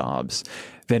skilled jobs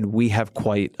than we have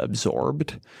quite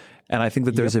absorbed. And I think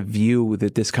that there's a view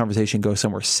that this conversation goes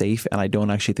somewhere safe, and I don't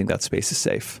actually think that space is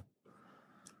safe.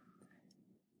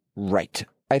 Right.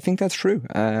 I think that's true.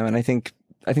 And I think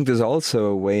there's also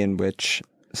a way in which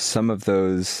some of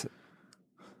those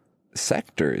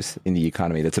sectors in the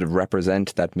economy that sort of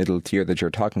represent that middle tier that you're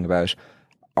talking about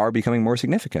are becoming more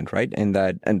significant, right? In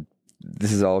that, and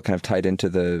this is all kind of tied into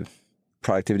the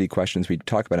productivity questions we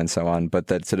talk about and so on, but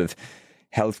that sort of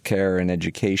healthcare and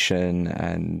education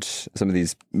and some of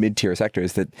these mid-tier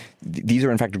sectors, that these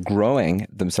are in fact growing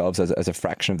themselves as a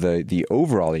fraction of the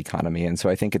overall economy. And so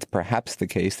I think it's perhaps the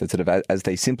case that sort of as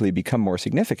they simply become more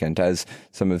significant, as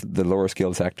some of the lower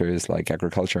skilled sectors like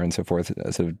agriculture and so forth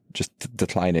sort of just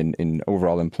decline in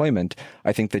overall employment,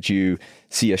 I think that you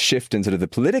see a shift in sort of the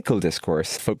political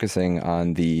discourse focusing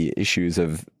on the issues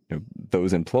of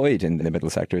those employed in the middle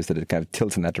sectors, that it kind of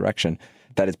tilts in that direction.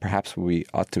 That is perhaps what we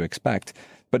ought to expect.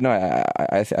 But no,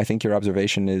 I think your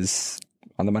observation is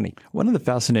on the money. One of the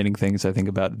fascinating things I think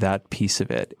about that piece of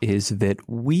it is that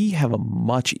we have a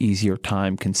much easier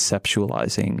time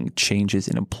conceptualizing changes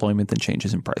in employment than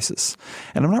changes in prices.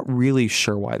 And I'm not really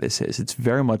sure why this is. It's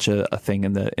very much a thing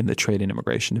in the trade and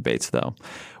immigration debates, though.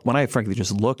 When I frankly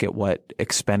just look at what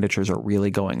expenditures are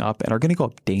really going up and are going to go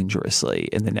up dangerously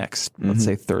in the next, let's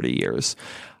say, 30 years,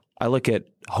 I look at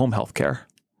home health care.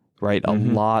 Right. A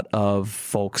lot of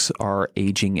folks are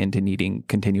aging into needing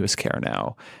continuous care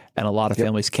now. And a lot of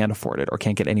families can't afford it or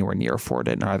can't get anywhere near afford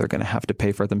it and are either going to have to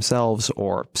pay for it themselves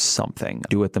or something,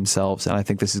 do it themselves. And I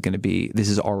think this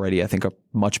is already, I think, a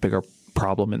much bigger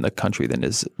problem in the country than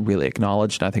is really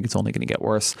acknowledged. And I think it's only going to get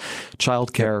worse.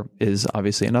 Childcare is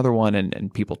obviously another one.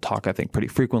 And people talk, I think, pretty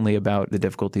frequently about the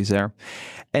difficulties there.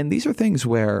 And these are things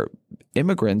where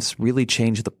immigrants really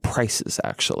change the prices,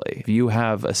 actually. If you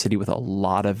have a city with a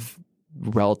lot of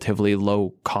relatively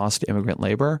low cost immigrant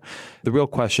labor, the real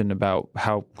question about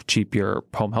how cheap your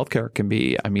home healthcare can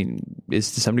be, I mean,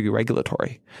 is to some degree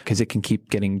regulatory, because it can keep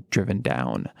getting driven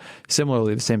down.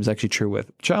 Similarly, the same is actually true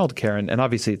with childcare. And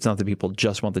obviously, it's not that people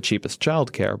just want the cheapest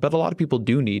childcare, but a lot of people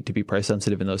do need to be price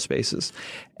sensitive in those spaces.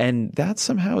 And that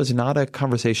somehow is not a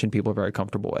conversation people are very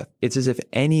comfortable with. It's as if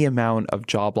any amount of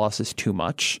job loss is too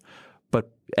much, but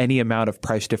any amount of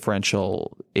price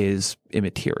differential is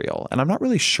immaterial. And I'm not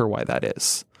really sure why that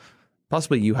is.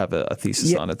 Possibly you have a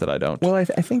thesis on it that I don't. Well, I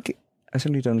think I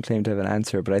certainly don't claim to have an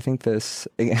answer, but I think this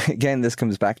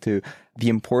comes back to the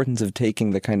importance of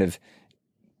taking the kind of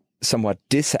somewhat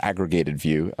disaggregated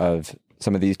view of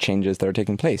some of these changes that are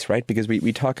taking place, right? Because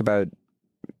we talk about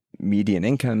median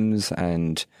incomes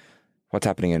and what's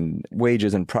happening in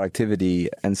wages and productivity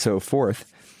and so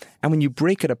forth. And when you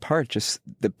break it apart, just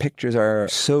the pictures are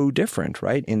so different,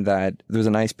 right? In that there's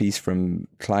a nice piece from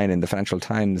Klein in the Financial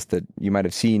Times that you might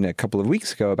have seen a couple of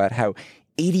weeks ago about how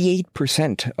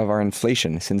 88% of our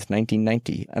inflation since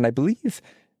 1990, and I believe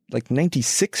like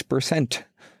 96%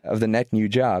 of the net new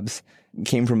jobs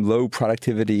came from low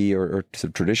productivity or sort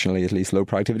of traditionally at least low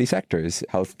productivity sectors,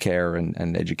 healthcare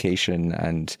and education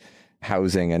and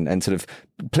housing and sort of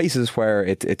places where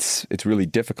it's really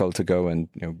difficult to go and,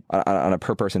 on a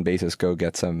per person basis, go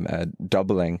get some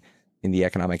doubling in the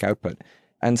economic output.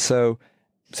 And so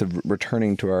sort of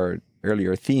returning to our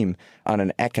earlier theme, on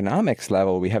an economics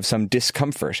level, we have some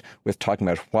discomfort with talking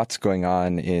about what's going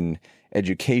on in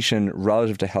education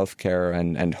relative to healthcare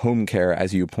and home care,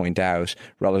 as you point out,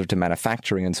 relative to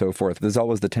manufacturing and so forth. There's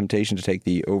always the temptation to take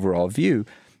the overall view,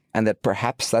 and that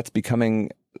perhaps that's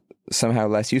becoming somehow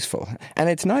less useful. And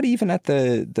it's not even at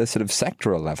the sort of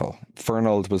sectoral level.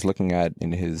 Fernald was looking at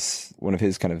in one of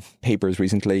his kind of papers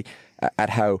recently at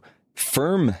how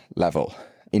firm level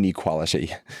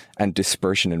inequality and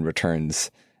dispersion in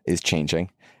returns is changing.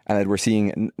 And that we're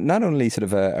seeing not only sort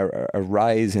of a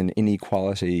rise in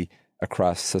inequality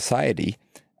across society,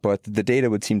 but the data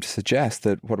would seem to suggest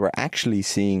that what we're actually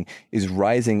seeing is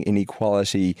rising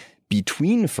inequality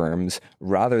between firms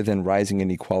rather than rising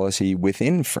inequality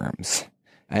within firms.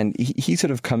 And he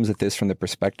sort of comes at this from the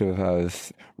perspective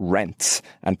of rents,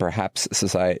 and perhaps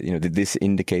society, this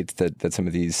indicates that some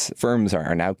of these firms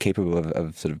are now capable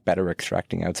of sort of better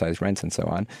extracting outsized rents and so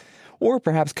on. Or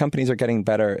perhaps companies are getting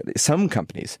better. Some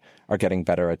companies are getting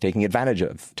better at taking advantage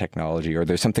of technology, or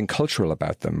there's something cultural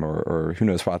about them, or who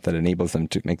knows what that enables them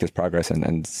to make this progress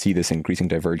and see this increasing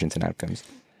divergence in outcomes.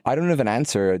 I don't have an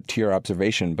answer to your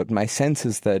observation, but my sense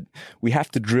is that we have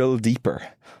to drill deeper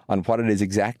on what it is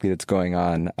exactly that's going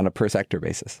on a per sector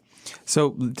basis.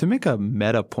 So to make a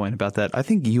meta point about that, I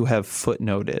think you have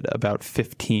footnoted about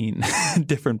 15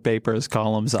 different papers,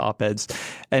 columns, op-eds.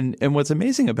 And what's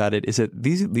amazing about it is that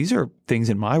these are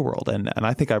things in my world. And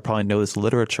I think I probably know this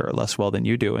literature less well than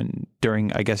you do. And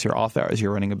during, I guess, your off hours,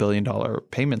 you're running $1 billion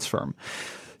payments firm.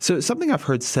 So something I've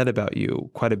heard said about you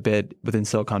quite a bit within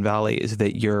Silicon Valley is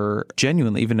that you're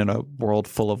genuinely, even in a world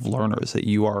full of learners, that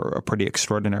you are a pretty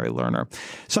extraordinary learner.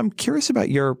 So I'm curious about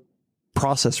your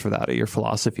process for that, or your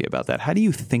philosophy about that. How do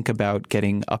you think about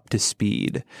getting up to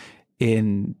speed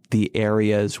in the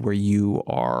areas where you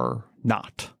are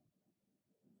not?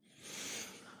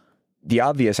 The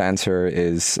obvious answer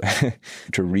is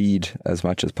to read as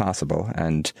much as possible,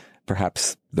 and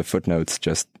perhaps the footnotes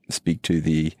just speak to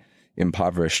the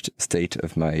impoverished state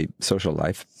of my social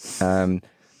life.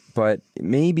 But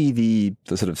maybe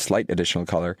the sort of slight additional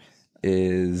color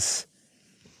is,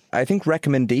 I think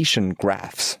recommendation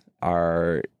graphs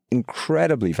are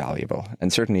incredibly valuable.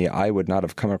 And certainly I would not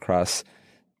have come across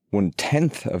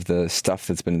 1/10 of the stuff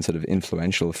that's been sort of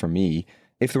influential for me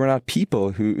if there were not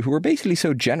people who were basically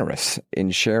so generous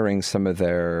in sharing some of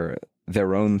their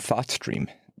own thought stream.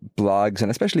 Blogs,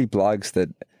 and especially blogs that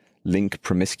link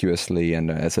promiscuously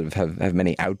and sort of have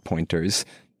many outpointers,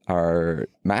 are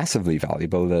massively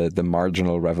valuable. The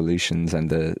Marginal Revolutions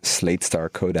and the Slate Star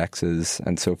Codexes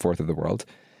and so forth of the world.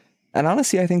 And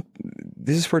honestly, I think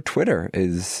this is where Twitter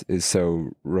is so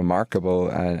remarkable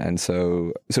and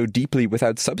so deeply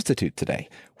without substitute today.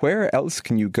 Where else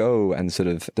can you go and sort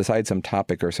of decide some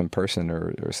topic or some person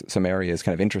or some area is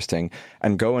kind of interesting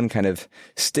and go and kind of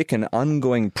stick an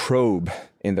ongoing probe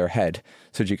in their head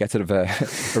so that you get sort of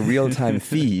a real-time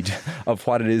feed of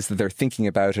what it is that they're thinking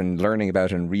about and learning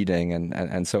about and reading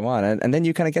and so on. And then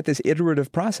you kind of get this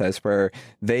iterative process where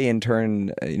they in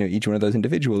turn, each one of those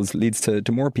individuals leads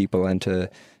to more people and to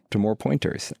more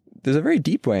pointers. There's a very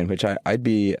deep way in which I'd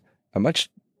be a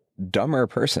much dumber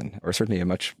person, or certainly a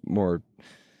much more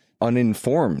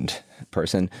uninformed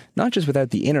person, not just without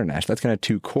the internet, that's kind of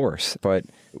too coarse, but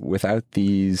without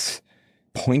these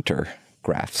pointer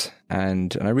graphs.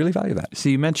 And I really value that. So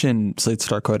you mentioned Slate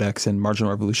Star Codex and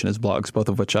Marginal Revolution as blogs, both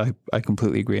of which I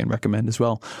completely agree and recommend as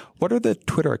well. What are the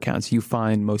Twitter accounts you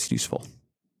find most useful?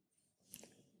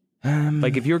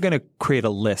 Like if you're going to create a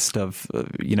list of,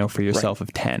 for yourself, right,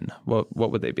 of 10, what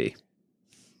would they be?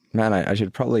 Man, I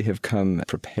should probably have come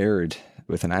prepared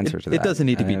with an answer to that. It doesn't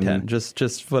need to be 10,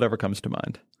 just whatever comes to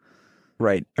mind.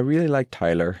 Right. I really like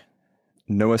Tyler,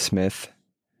 Noah Smith,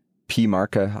 P.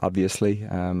 Marca, obviously.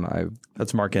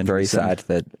 That's Mark Andreessen. Very sad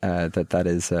that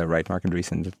is right, Mark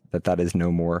Andreessen, that is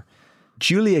no more.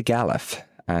 Julia Galef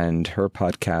and her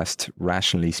podcast,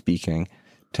 Rationally Speaking,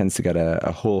 tends to get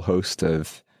a whole host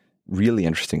of really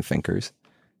interesting thinkers.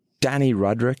 Danny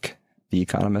Roderick, the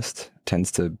economist,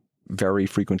 tends to very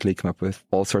frequently come up with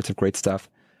all sorts of great stuff.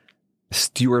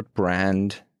 Stuart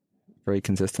Brand, very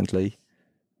consistently.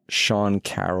 Sean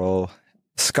Carroll.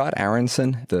 Scott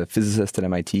Aronson, the physicist at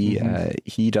MIT,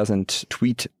 he doesn't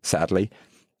tweet, sadly,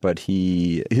 but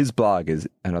his blog is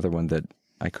another one that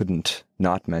I couldn't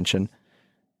not mention.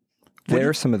 There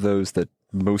are some of those that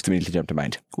most immediately jump to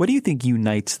mind. What do you think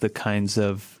unites the kinds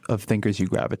of thinkers you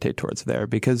gravitate towards there?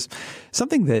 Because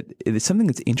something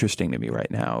that's interesting to me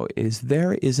right now is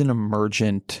there is an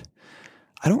emergent,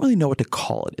 I don't really know what to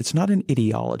call it. It's not an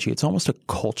ideology. It's almost a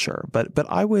culture. But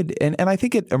I would, and I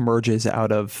think it emerges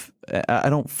out of, I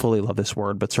don't fully love this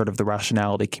word, but sort of the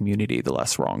rationality community, the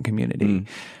less wrong community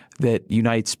that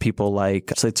unites people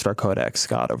like Slate Star Codex,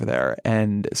 Scott over there,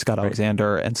 and Scott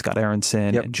Alexander and Scott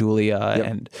Aronson and Julia.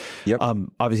 And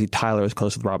obviously Tyler is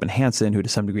close with Robin Hanson, who to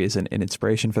some degree is an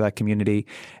inspiration for that community.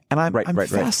 And I'm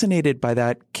fascinated by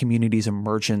that community's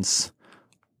emergence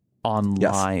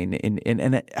online.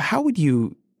 And how would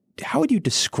you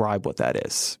describe what that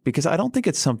is? Because I don't think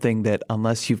it's something that,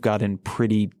 unless you've gotten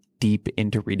pretty deep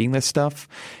into reading this stuff,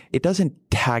 it doesn't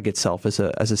tag itself as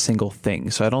a single thing.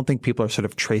 So I don't think people are sort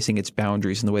of tracing its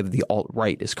boundaries in the way that the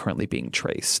alt-right is currently being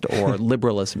traced, or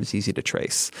liberalism is easy to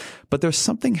trace. But there's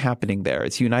something happening there.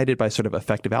 It's united by sort of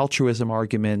effective altruism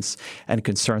arguments and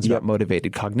concerns about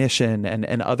motivated cognition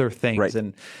and other things. Right.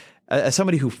 And as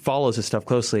somebody who follows this stuff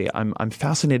closely, I'm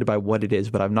fascinated by what it is,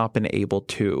 but I've not been able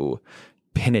to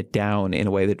pin it down in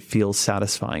a way that feels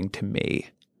satisfying to me.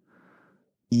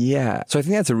 Yeah. So I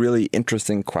think that's a really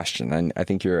interesting question. And I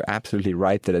think you're absolutely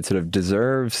right that it sort of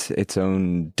deserves its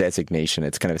own designation.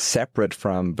 It's kind of separate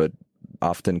from, but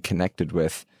often connected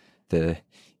with the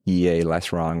EA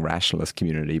less wrong rationalist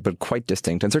community, but quite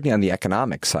distinct. And certainly on the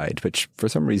economic side, which for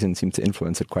some reason seems to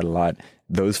influence it quite a lot,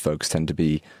 those folks tend to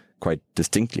be quite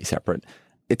distinctly separate.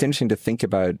 It's interesting to think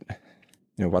about,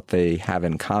 what they have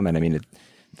in common. I mean,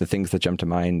 the things that jump to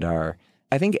mind are,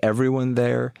 I think everyone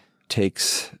there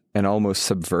takes an almost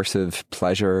subversive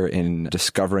pleasure in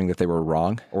discovering that they were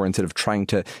wrong, or instead of trying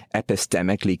to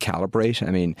epistemically calibrate. I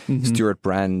mean, Stuart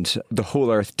Brand, The Whole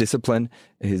Earth Discipline,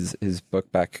 his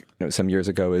book back some years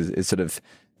ago is sort of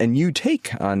a new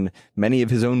take on many of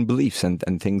his own beliefs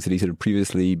and things that he sort of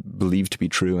previously believed to be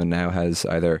true and now has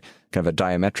either kind of a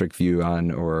diametric view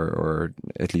on or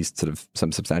at least sort of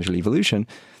some substantial evolution.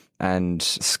 And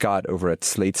Scott over at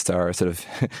Slate Star sort of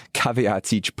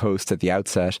caveats each post at the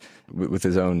outset with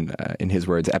his own, in his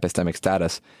words, epistemic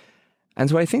status. And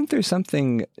so I think there's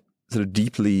something sort of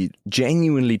deeply,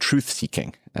 genuinely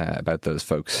truth-seeking about those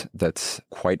folks that's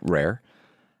quite rare.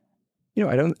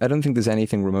 I don't think there's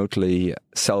anything remotely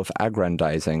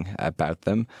self-aggrandizing about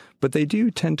them, but they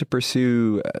do tend to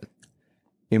pursue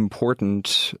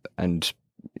important and,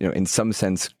 in some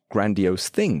sense, grandiose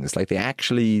things. Like they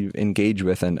actually engage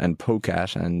with and poke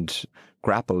at and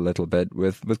grapple a little bit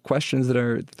with questions that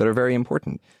are very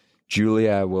important.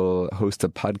 Julia will host a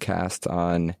podcast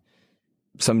on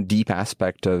some deep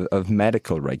aspect of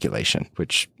medical regulation,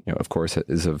 which, of course,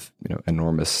 is of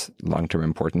enormous long-term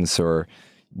importance. Or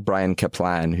Brian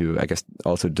Kaplan, who I guess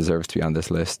also deserves to be on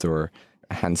this list, or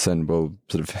Hansen will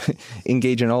sort of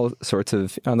engage in all sorts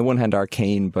of, on the one hand,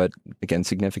 arcane, but again,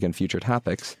 significant future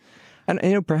topics.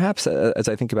 And, perhaps as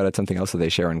I think about it, something else that they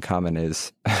share in common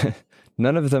is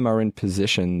none of them are in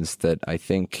positions that I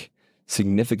think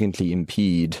significantly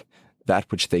impede that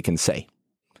which they can say.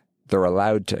 They're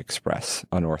allowed to express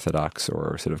unorthodox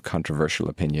or sort of controversial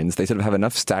opinions. They sort of have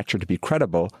enough stature to be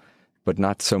credible, but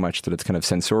not so much that it's kind of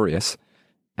censorious.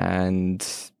 And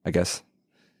I guess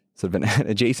sort of an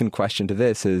adjacent question to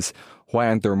this is, why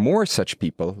aren't there more such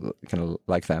people kind of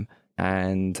like them?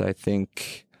 And I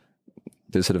think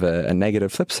there's sort of a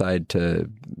negative flip side to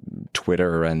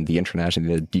Twitter and the internet and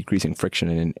the decreasing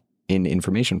friction in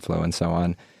information flow and so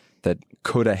on, that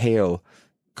Coda Hale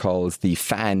calls the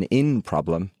fan-in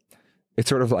problem. It's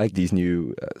sort of like these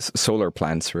new solar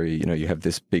plants where, you have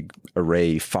this big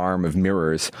array farm of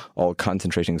mirrors all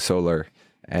concentrating solar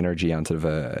energy on sort of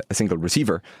a single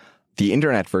receiver. The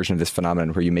internet version of this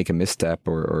phenomenon where you make a misstep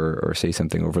or say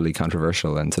something overly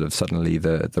controversial and sort of suddenly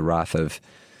the wrath of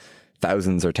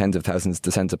thousands or tens of thousands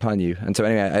descends upon you. And so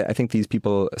anyway, I think these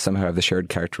people somehow have the shared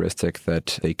characteristic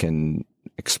that they can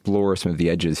explore some of the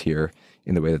edges here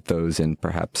in the way that those in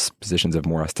perhaps positions of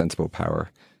more ostensible power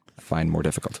find more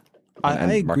difficult.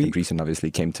 And Mark Andreessen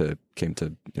obviously came to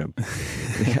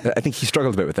I think he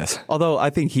struggled a bit with this. Although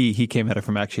I think he came at it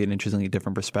from actually an interestingly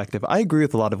different perspective. I agree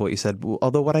with a lot of what you said.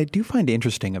 Although what I do find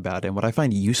interesting about it and what I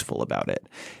find useful about it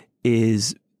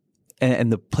is,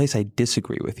 and the place I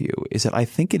disagree with you, is that I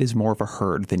think it is more of a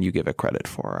herd than you give it credit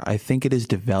for. I think it has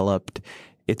developed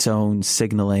its own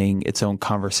signaling, its own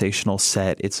conversational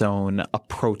set, its own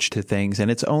approach to things, and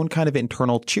its own kind of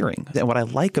internal cheering. And what I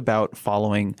like about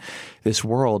following this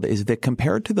world is that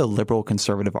compared to the liberal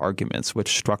conservative arguments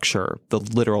which structure the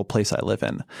literal place I live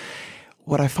in,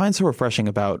 what I find so refreshing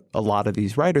about a lot of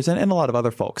these writers and a lot of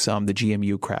other folks, the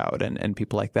GMU crowd and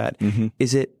people like that,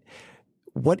 is it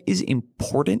what is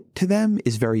important to them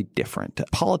is very different.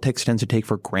 Politics tends to take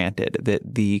for granted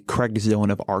that the correct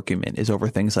zone of argument is over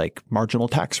things like marginal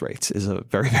tax rates is a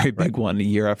very, very big one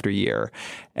year after year,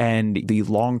 and the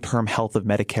long-term health of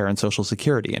Medicare and Social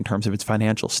Security in terms of its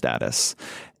financial status.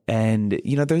 And,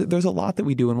 there's a lot that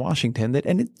we do in Washington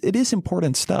and it is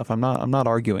important stuff. I'm not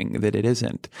arguing that it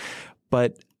isn't.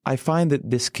 But I find that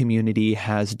this community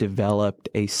has developed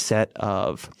a set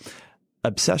of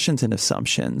obsessions and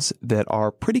assumptions that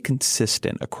are pretty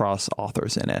consistent across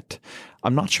authors in it.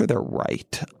 I'm not sure they're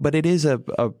right, but it is a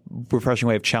refreshing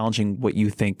way of challenging what you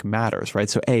think matters, right?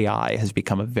 So AI has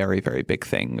become a very, very big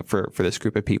thing for this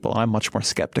group of people. I'm much more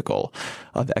skeptical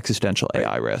of existential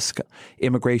AI risk.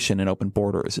 Immigration and open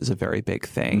borders is a very big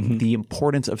thing. The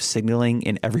importance of signaling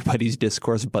in everybody's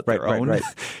discourse but their own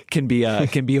can be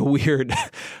a weird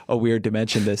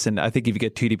dimension to this. And I think if you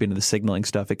get too deep into the signaling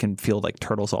stuff, it can feel like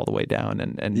turtles all the way down,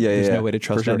 and there's no way to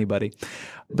trust anybody.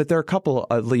 But there are a couple,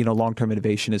 long-term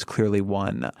innovation is clearly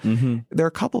one. There are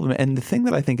a couple of them. And the thing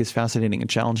that I think is fascinating and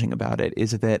challenging about it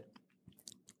is that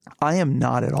I am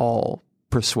not at all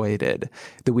persuaded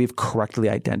that we've correctly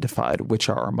identified which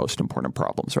are our most important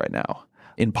problems right now.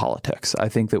 in politics. I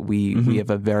think that we have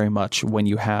a very much, when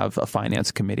you have a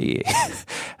finance committee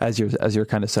as your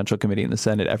kind of central committee in the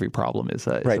Senate, every problem is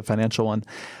a financial one.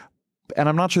 And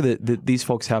I'm not sure that these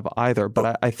folks have either,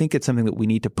 but I think it's something that we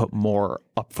need to put more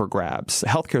up for grabs.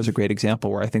 Healthcare is a great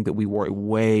example where I think that we worry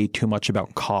way too much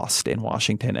about cost in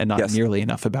Washington and not nearly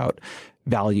enough about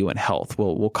value and health.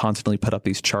 We'll constantly put up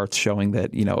these charts showing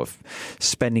that, if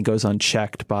spending goes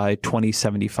unchecked by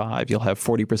 2075, you'll have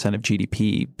 40% of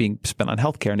GDP being spent on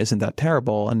healthcare. And isn't that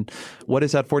terrible? And what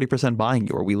is that 40% buying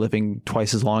you? Are we living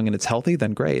twice as long and it's healthy?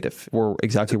 Then great. If we're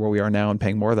exactly where we are now and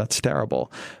paying more, that's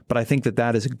terrible. But I think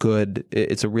that is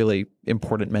it's a really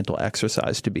important mental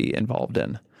exercise to be involved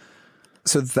in.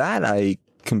 So that I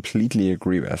completely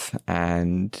agree with.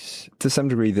 And to some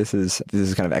degree, this is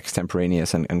kind of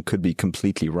extemporaneous and could be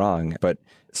completely wrong. But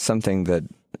something that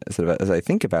sort of, as I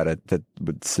think about it, that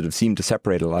would sort of seem to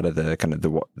separate a lot of the kind of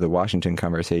the Washington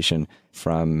conversation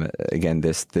from, again,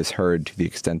 this herd, to the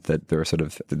extent that there's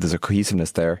a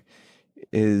cohesiveness there,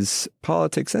 is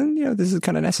politics. And, this is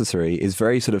kind of necessary, is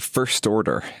very sort of first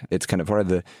order. It's kind of, what are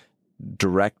the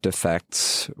direct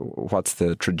effects, what's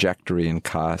the trajectory and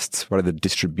costs, what are the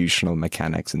distributional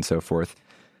mechanics and so forth.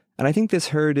 And I think this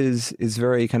herd is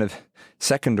very kind of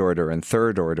second order and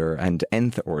third order and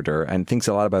nth order, and thinks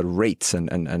a lot about rates and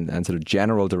sort of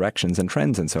general directions and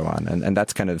trends and so on. And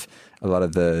that's kind of a lot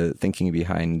of the thinking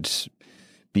behind,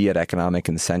 be it economic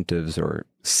incentives or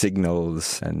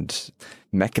signals and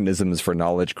mechanisms for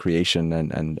knowledge creation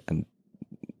and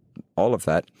all of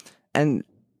that. And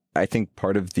I think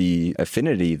part of the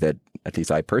affinity that at least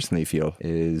I personally feel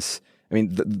is,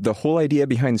 the whole idea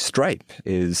behind Stripe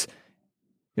is,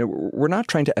 we're not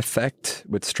trying to affect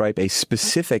with Stripe a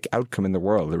specific outcome in the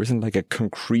world. There isn't like a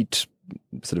concrete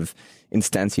sort of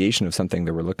instantiation of something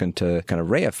that we're looking to kind of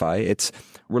reify.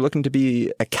 We're looking to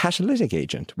be a catalytic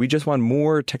agent. We just want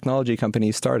more technology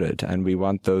companies started, and we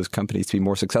want those companies to be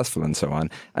more successful and so on.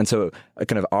 And so a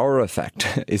kind of our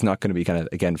effect is not going to be kind of,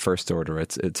 again, first order.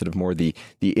 It's sort of more the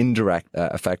indirect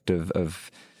effect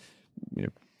of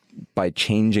by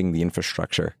changing the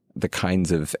infrastructure, the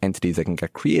kinds of entities that can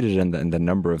get created and the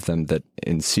number of them that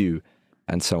ensue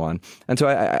and so on. And so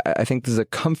I think there's a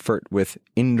comfort with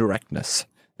indirectness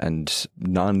and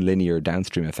non-linear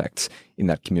downstream effects in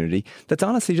that community that's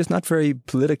honestly just not very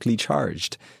politically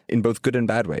charged in both good and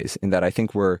bad ways, in that I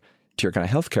think we're, to your kind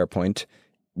of healthcare point,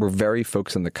 we're very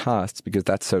focused on the costs because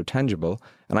that's so tangible.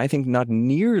 And I think not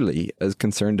nearly as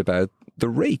concerned about the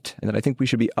rate, and that I think we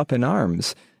should be up in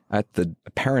arms at the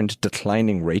apparent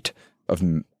declining rate of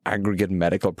aggregate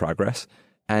medical progress.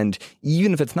 And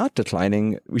even if it's not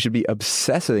declining, we should be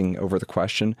obsessing over the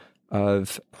question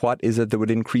of what is it that would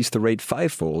increase the rate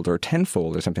 5-fold or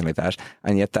 10-fold or something like that.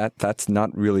 And yet that's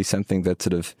not really something that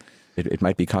sort of, it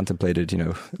might be contemplated,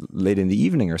 late in the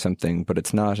evening or something, but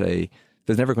it's not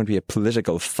there's never going to be a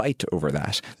political fight over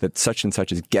that such and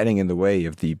such is getting in the way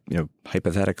of the,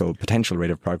 hypothetical potential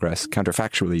rate of progress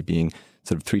counterfactually being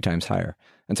sort of 3 times higher.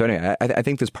 And so anyway, I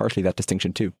think there's partly that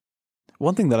distinction too.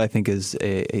 One thing that I think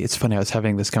it's funny, I was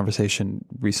having this conversation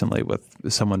recently with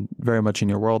someone very much in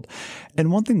your world.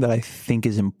 And one thing that I think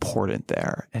is important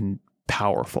there and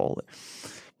powerful,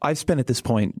 I've spent at this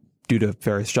point, due to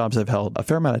various jobs I've held, a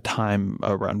fair amount of time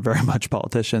around very much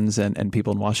politicians and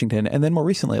people in Washington. And then more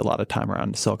recently, a lot of time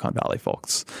around Silicon Valley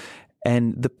folks.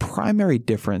 And the primary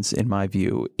difference, in my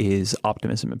view, is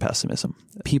optimism and pessimism.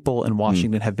 People in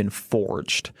Washington have been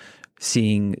forged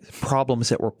seeing problems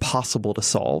that were possible to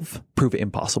solve prove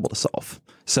impossible to solve.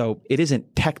 So it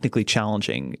isn't technically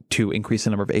challenging to increase the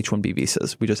number of H-1B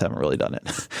visas. We just haven't really done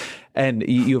it. And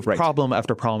you have problem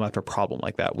after problem after problem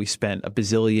like that. We spent a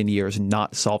bazillion years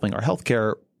not solving our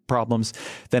healthcare problems,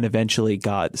 then eventually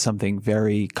got something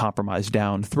very compromised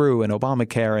down through in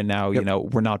Obamacare. And now,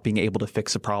 we're not being able to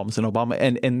fix the problems in Obama.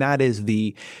 And that is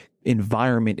the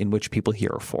environment in which people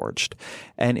here are forged.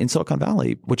 And in Silicon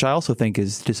Valley, which I also think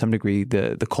is to some degree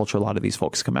the culture a lot of these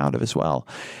folks come out of as well,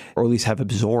 or at least have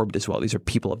absorbed as well. These are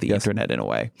people of the internet in a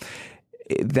way.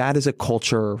 That is a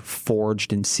culture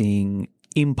forged in seeing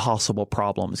impossible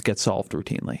problems get solved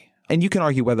routinely. And you can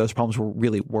argue whether those problems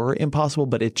really were impossible,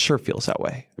 but it sure feels that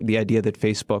way. The idea that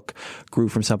Facebook grew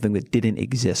from something that didn't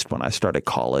exist when I started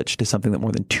college to something that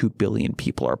more than 2 billion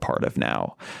people are part of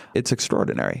now, it's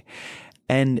extraordinary.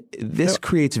 And this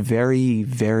creates very,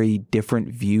 very different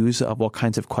views of what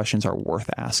kinds of questions are worth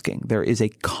asking. There is a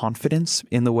confidence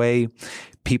in the way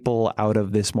people out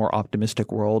of this more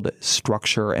optimistic world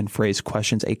structure and phrase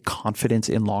questions, a confidence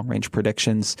in long-range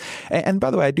predictions. And by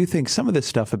the way, I do think some of this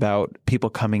stuff about people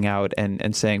coming out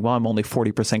and saying, well, I'm only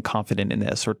 40% confident in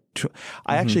this,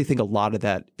 I actually think a lot of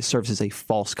that serves as a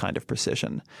false kind of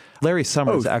precision. Larry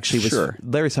Summers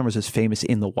Larry Summers is famous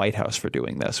in the White House for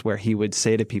doing this, where he would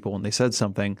say to people when they said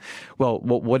something, well,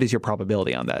 what is your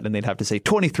probability on that? And they'd have to say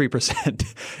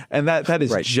 23%. And that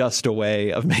is just a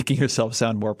way of making yourself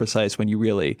sound more precise when you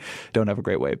really don't have a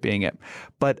great way of being it.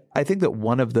 But I think that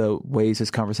one of the ways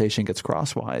this conversation gets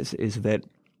crosswise is that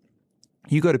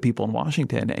you go to people in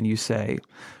Washington and you say,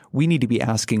 we need to be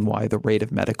asking why the rate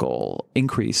of medical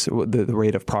increase, the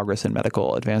rate of progress in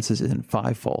medical advances is in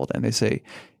fivefold. And they say,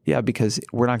 yeah, because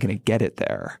we're not going to get it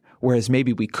there. Whereas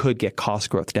maybe we could get cost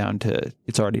growth down to,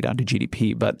 it's already down to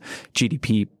GDP, but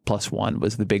GDP +1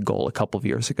 was the big goal a couple of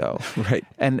years ago. Right.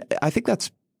 And I think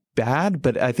that's bad,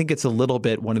 but I think it's a little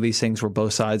bit one of these things where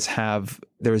both sides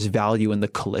there's value in the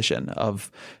collision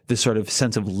of this sort of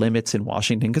sense of limits in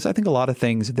Washington. Because I think a lot of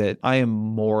things that I am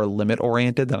more limit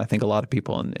oriented than I think a lot of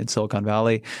people in Silicon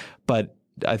Valley. But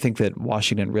I think that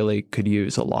Washington really could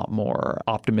use a lot more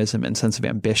optimism and sense of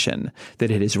ambition that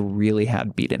it has really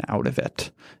had beaten out of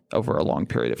it over a long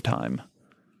period of time.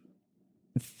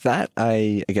 That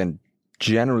I, again,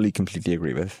 generally completely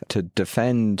agree with. To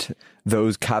defend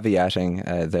those caveating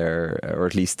or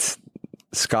at least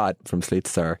Scott from Slate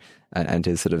Star and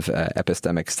his sort of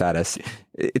epistemic status,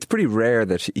 it's pretty rare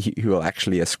that he will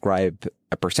actually ascribe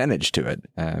a percentage to it.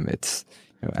 It's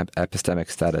epistemic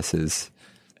status is,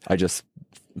 I just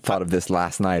thought of this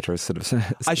last night, or sort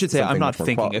of. I should say I'm not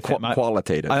thinking of him.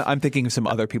 Qualitative. I'm thinking of some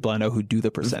other people I know who do the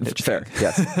percentage. Fair.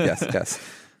 Yes.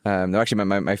 No, actually,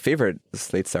 my favorite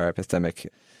Slate Star epistemic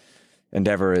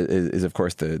endeavor is of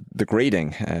course the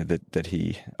grading that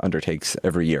he undertakes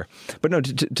every year. But no,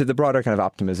 to the broader kind of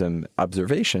optimism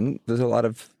observation, there's a lot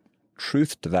of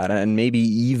truth to that, and maybe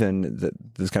even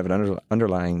there's kind of an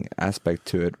underlying aspect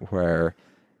to it where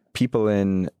people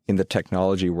in the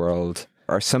technology world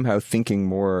are somehow thinking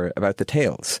more about the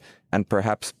tails, and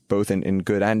perhaps both in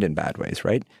good and in bad ways,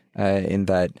 right? In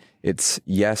that it's,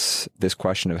 yes, this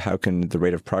question of how can the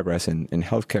rate of progress in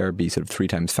healthcare be sort of 3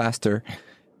 times faster,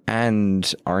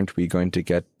 and aren't we going to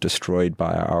get destroyed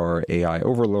by our AI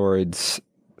overlords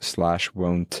 /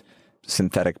 won't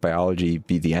synthetic biology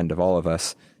be the end of all of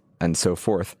us, and so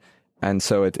forth. And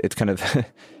so it's kind of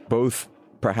both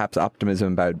perhaps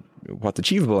optimism about what's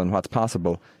achievable and what's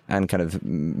possible, and kind of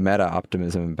meta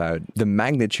optimism about the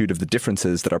magnitude of the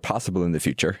differences that are possible in the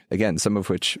future. Again, some of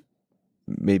which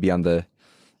may be on the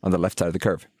left side of the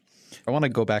curve. I want to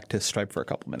go back to Stripe for a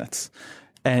couple minutes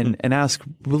and ask,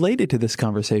 related to this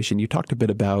conversation, you talked a bit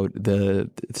about the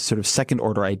sort of second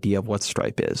order idea of what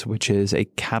Stripe is, which is a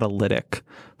catalytic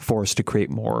force to create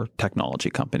more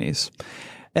technology companies.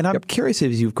 And I'm curious,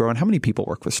 as you've grown, how many people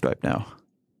work with Stripe now?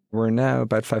 We're now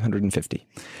about 550.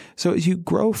 So as you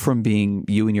grow from being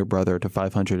you and your brother to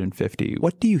 550,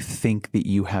 what do you think that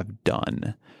you have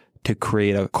done to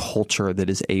create a culture that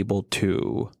is able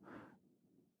to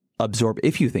absorb,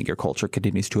 if you think your culture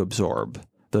continues to absorb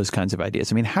those kinds of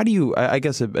ideas? I mean, how do you, I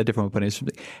guess a different point is,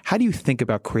 how do you think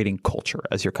about creating culture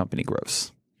as your company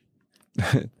grows?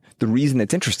 The reason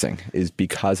it's interesting is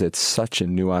because it's such a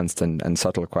nuanced and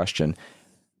subtle question.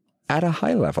 At a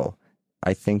high level,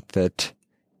 I think that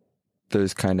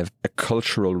there's kind of a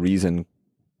cultural reason,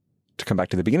 to come back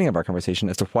to the beginning of our conversation,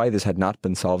 as to why this had not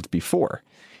been solved before.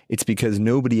 It's because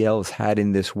nobody else had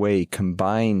in this way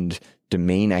combined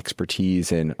domain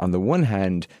expertise in, on the one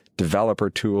hand, developer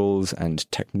tools and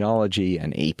technology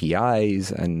and APIs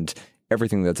and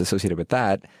everything that's associated with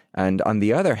that. And on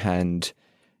the other hand,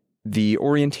 the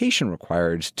orientation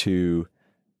required to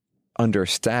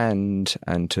understand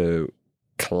and to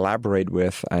collaborate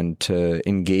with and to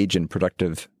engage in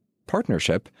productive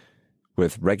partnership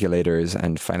with regulators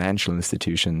and financial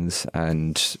institutions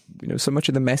and, so much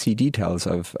of the messy details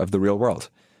of the real world.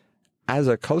 As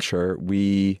a culture,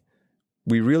 we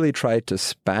really try to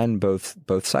span both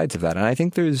sides of that. And I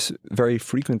think there's very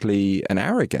frequently an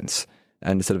arrogance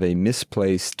and sort of a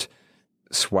misplaced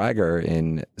swagger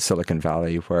in Silicon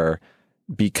Valley where,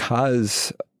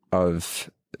 because of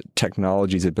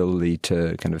technology's ability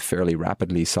to kind of fairly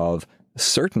rapidly solve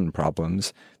certain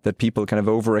problems, that people kind of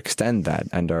overextend that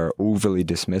and are overly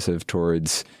dismissive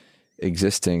towards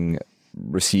existing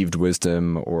received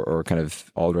wisdom or kind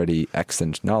of already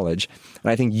extant knowledge.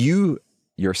 And I think you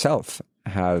yourself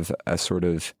have a sort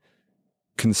of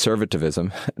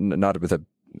conservatism, not with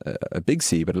a big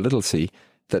C, but a little c,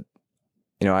 that,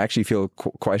 I actually feel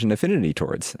quite an affinity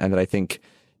towards, and that I think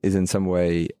is in some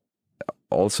way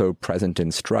also present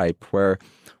in Stripe, where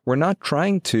we're not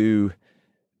trying to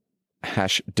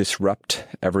disrupt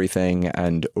everything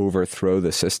and overthrow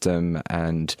the system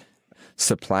and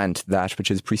supplant that which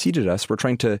has preceded us. We're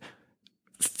trying to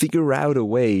figure out a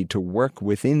way to work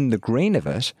within the grain of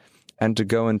it and to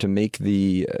go and to make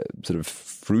the sort of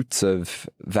fruits of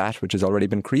that which has already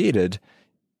been created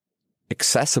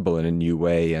accessible in a new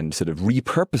way and sort of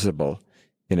repurposable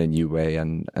in a new way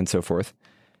and so forth.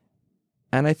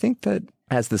 And I think that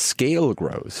as the scale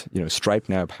grows, Stripe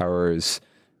now powers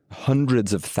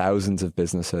hundreds of thousands of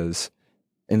businesses.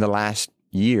 In the last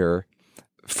year,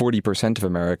 40% of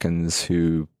Americans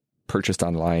who purchased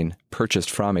online purchased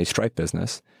from a Stripe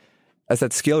business. As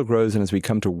that scale grows and as we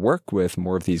come to work with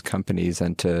more of these companies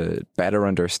and to better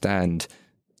understand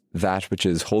that which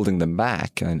is holding them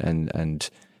back and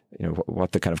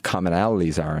what the kind of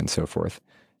commonalities are and so forth,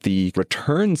 the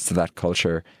returns to that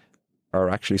culture are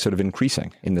actually sort of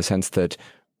increasing in the sense that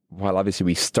while obviously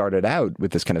we started out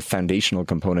with this kind of foundational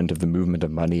component of the movement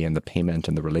of money and the payment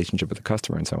and the relationship with the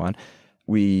customer and so on,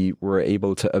 we were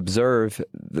able to observe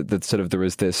that sort of there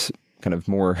was this kind of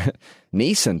more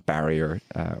nascent barrier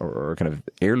or kind of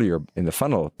earlier in the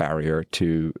funnel barrier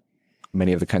to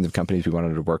many of the kinds of companies we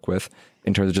wanted to work with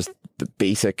in terms of just the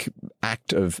basic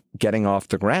act of getting off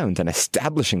the ground and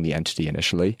establishing the entity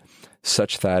initially,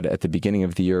 such that at the beginning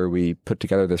of the year, we put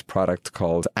together this product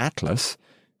called Atlas,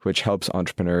 which helps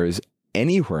entrepreneurs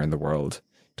anywhere in the world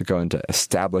to go and to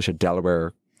establish a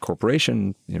Delaware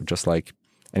corporation, just like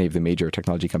any of the major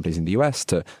technology companies in the US,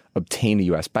 to obtain a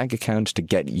US bank account, to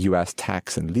get US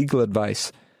tax and legal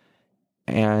advice.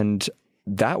 And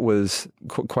that was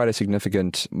quite a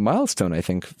significant milestone, I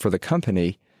think, for the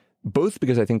company, both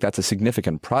because I think that's a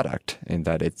significant product in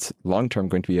that it's long-term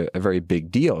going to be a very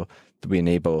big deal that we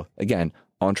enable, again,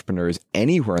 entrepreneurs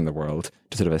anywhere in the world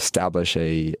to sort of establish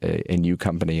a new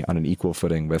company on an equal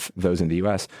footing with those in the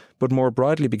US, but more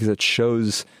broadly because it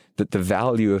shows that the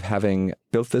value of having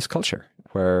built this culture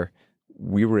where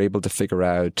we were able to figure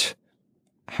out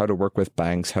how to work with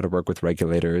banks, how to work with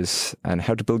regulators, and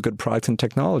how to build good products and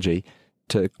technology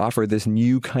to offer this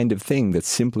new kind of thing that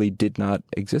simply did not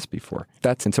exist before.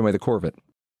 That's in some way the core of it.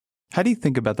 How do you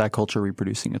think about that culture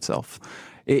reproducing itself?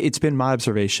 It's been my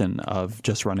observation of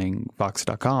just running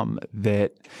Vox.com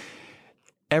that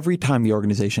every time the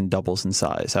organization doubles in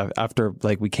size, after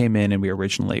we came in and we were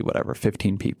originally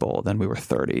 15 people, then we were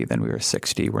 30, then we were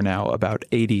 60, we're now about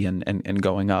 80 and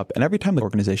going up. And every time the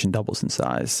organization doubles in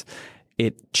size,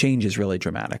 it changes really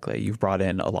dramatically. You've brought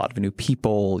in a lot of new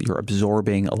people. You're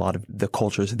absorbing a lot of the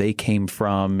cultures they came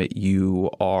from.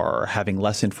 You are having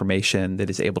less information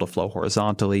that is able to flow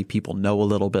horizontally. People know a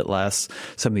little bit less.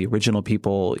 Some of the original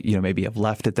people, maybe have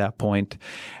left at that point.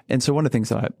 And so one of the things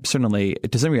that to some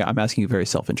degree, I'm asking you very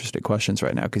self-interested questions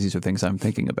right now because these are things I'm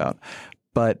thinking about.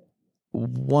 But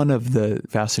one of the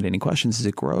fascinating questions as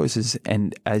it grows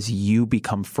and as you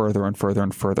become further and further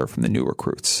and further from the new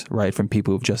recruits, right? From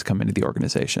people who've just come into the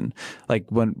organization. Like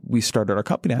when we started our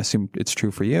company, I assume it's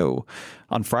true for you.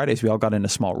 On Fridays, we all got in a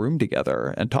small room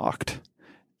together and talked.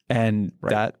 And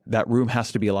right. that room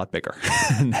has to be a lot bigger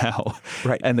now.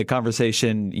 Right. And the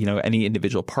conversation, any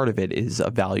individual part of it is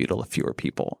of value to fewer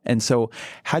people. And so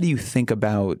how do you think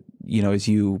about, as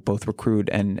you both recruit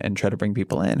and try to bring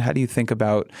people in, how do you think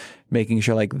about making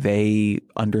sure they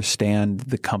understand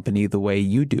the company the way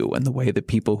you do and the way that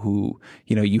people who,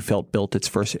 you felt built its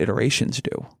first iterations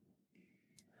do?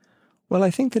 Well,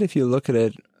 I think that if you look at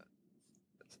it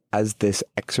as this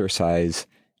exercise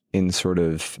in sort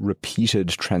of repeated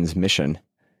transmission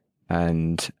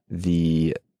and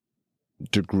the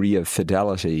degree of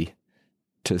fidelity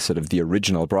to sort of the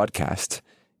original broadcast,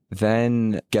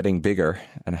 then getting bigger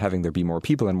and having there be more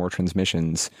people and more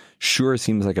transmissions sure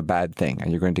seems like a bad thing.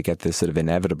 And you're going to get this sort of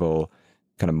inevitable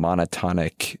kind of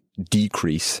monotonic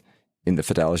decrease in the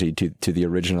fidelity to the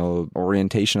original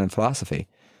orientation and philosophy.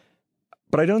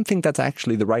 But I don't think that's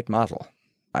actually the right model.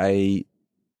 I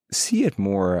see it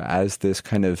more as this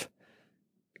kind of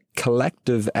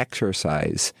collective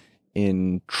exercise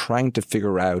in trying to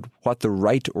figure out what the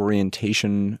right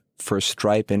orientation for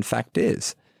Stripe in fact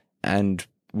is. And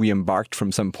we embarked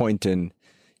from some point in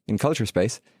culture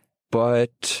space,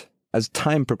 but as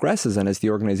time progresses and as the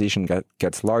organization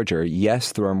gets larger,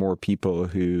 yes, there are more people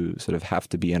who sort of have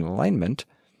to be in alignment,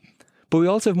 but we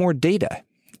also have more data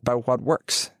about what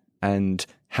works and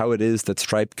how it is that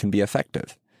Stripe can be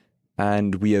effective.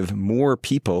 And we have more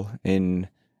people in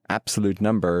absolute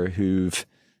number who've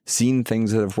seen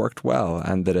things that have worked well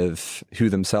and who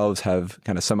themselves have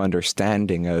kind of some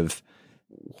understanding of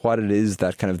what it is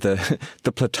that kind of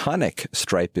the platonic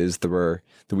Stripe is that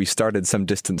we started some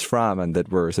distance from and that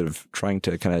we're sort of trying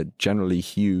to kind of generally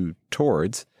hew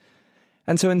towards.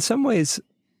 And so in some ways,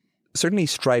 certainly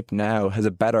Stripe now has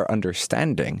a better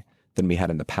understanding than we had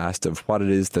in the past of what it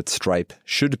is that Stripe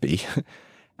should be.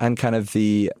 And kind of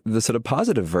the sort of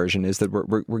positive version is that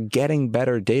we're getting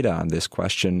better data on this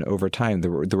question over time. That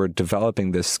we're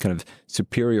developing this kind of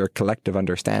superior collective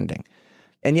understanding.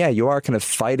 And yeah, you are kind of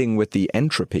fighting with the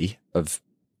entropy of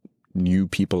new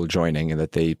people joining and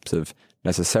that they sort of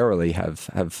necessarily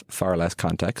have far less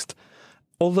context.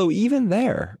 Although even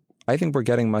there, I think we're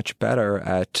getting much better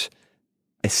at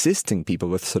assisting people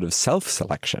with sort of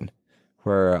self-selection,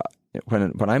 where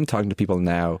when I'm talking to people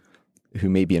now who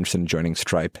may be interested in joining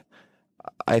Stripe,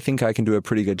 I think I can do a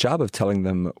pretty good job of telling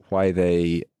them why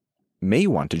they may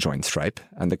want to join Stripe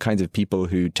and the kinds of people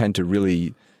who tend to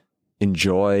really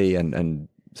enjoy and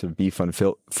sort of be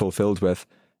fulfilled with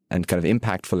and kind of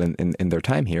impactful in their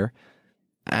time here,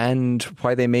 and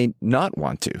why they may not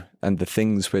want to, and the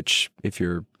things which, if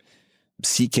you're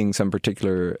seeking some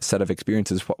particular set of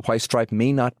experiences, why Stripe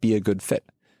may not be a good fit.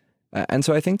 And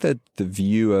so I think that the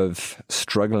view of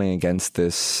struggling against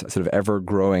this sort of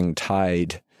ever-growing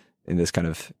tide in this kind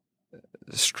of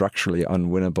structurally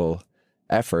unwinnable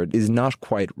effort is not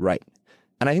quite right.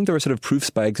 And I think there were sort of proofs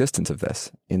by existence of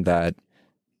this, in that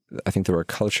I think there were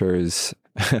cultures.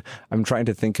 I'm trying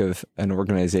to think of an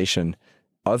organization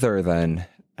other than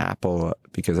Apple,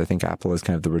 because I think Apple is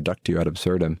kind of the reductio ad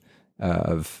absurdum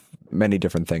of many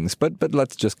different things. But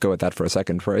let's just go at that for a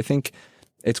second, where I think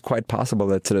it's quite possible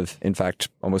that sort of, in fact,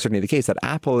 almost certainly the case, that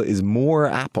Apple is more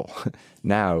Apple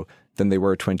now than they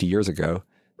were 20 years ago,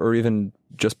 or even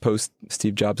just post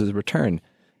Steve Jobs' return.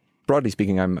 Broadly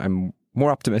speaking, I'm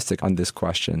more optimistic on this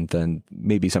question than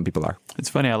maybe some people are. It's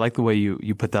funny. I like the way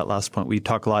you put that last point. We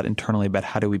talk a lot internally about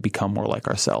how do we become more like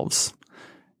ourselves.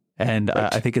 And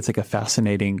right. I think it's like a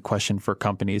fascinating question for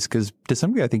companies, because to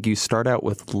some degree, I think you start out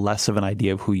with less of an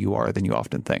idea of who you are than you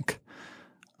often think.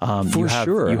 You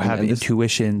have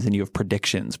intuitions and you have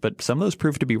predictions, but some of those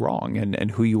prove to be wrong,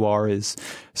 and who you are is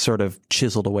sort of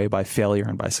chiseled away by failure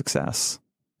and by success.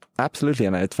 Absolutely.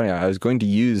 And it's funny, I was going to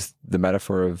use the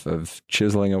metaphor of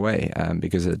chiseling away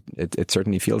because it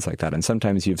certainly feels like that. And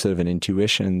sometimes you have sort of an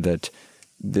intuition that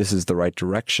this is the right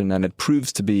direction and it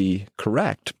proves to be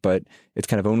correct, but it's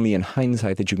kind of only in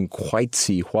hindsight that you can quite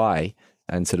see why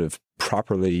and sort of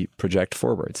properly project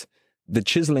forwards. The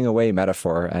chiseling away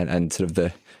metaphor and sort of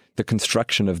the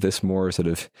construction of this more sort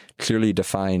of clearly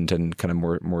defined and kind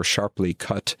of more sharply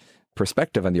cut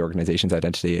perspective on the organization's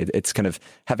identity, it's kind of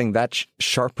having that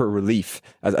sharper relief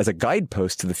as a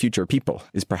guidepost to the future people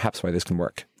is perhaps why this can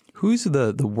work. Who's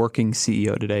the working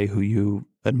CEO today who you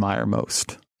admire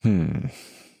most?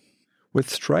 With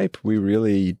Stripe, we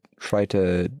really try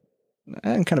to,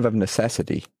 and kind of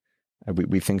necessity,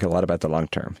 we think a lot about the long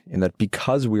term, in that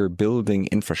because we're building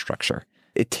infrastructure,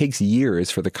 it takes years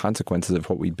for the consequences of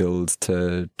what we build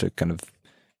to kind of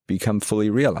become fully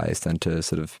realized and to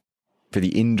sort of, for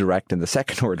the indirect and the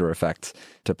second order effects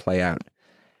to play out.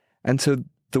 And so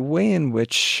the way in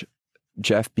which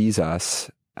Jeff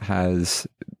Bezos has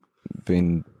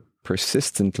been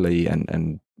persistently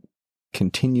and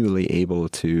continually able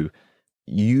to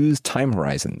use time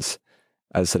horizons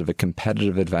as sort of a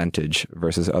competitive advantage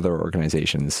versus other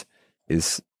organizations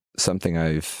is something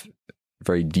I've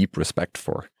very deep respect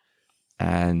for.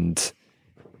 And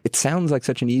it sounds like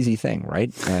such an easy thing,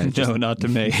 right? No, not to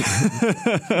me.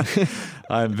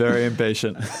 I'm very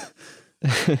impatient.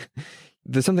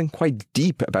 There's something quite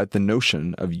deep about the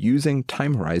notion of using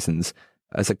time horizons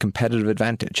as a competitive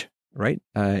advantage, right?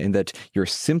 In that you're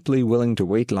simply willing to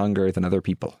wait longer than other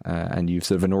people. And you've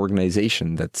sort of an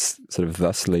organization that's sort of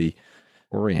thusly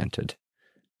oriented.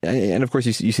 And of course,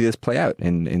 you see this play out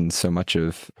in so much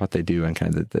of what they do and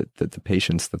kind of the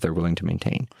patience that they're willing to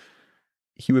maintain.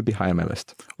 He would be high on my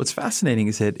list. What's fascinating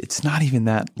is that it's not even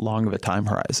that long of a time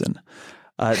horizon.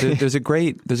 There's a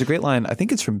great line, I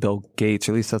think it's from Bill Gates,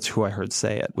 or at least that's who I heard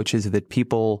say it, which is that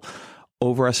people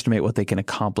overestimate what they can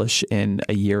accomplish in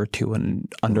a year or two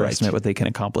and underestimate what they can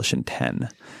accomplish in 10.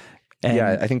 And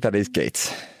yeah, I think that is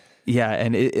Gates. Yeah,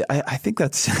 and I think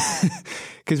that's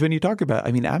because when you talk about,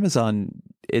 I mean, Amazon,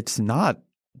 it's not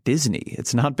Disney.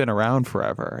 It's not been around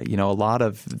forever. You know, a lot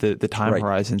of the time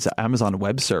horizons, Amazon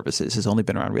Web Services has only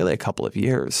been around really a couple of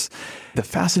years. The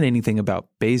fascinating thing about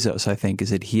Bezos, I think,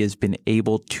 is that he has been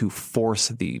able to force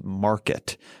the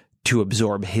market to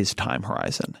absorb his time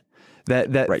horizon.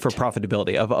 that Right. for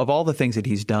profitability. Of all the things that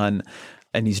he's done,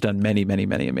 and he's done many, many,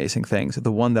 many amazing things,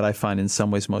 the one that I find in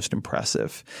some ways most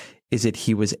impressive is that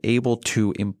he was able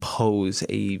to impose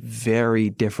a very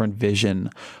different vision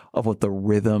of what the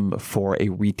rhythm for a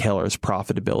retailer's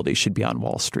profitability should be on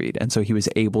Wall Street. And so he was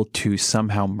able to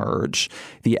somehow merge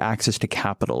the access to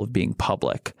capital of being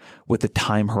public with the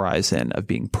time horizon of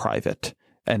being private,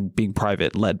 and being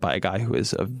private led by a guy who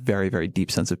has a very, very deep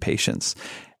sense of patience.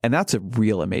 And that's a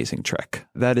real amazing trick.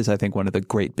 That is, I think, one of the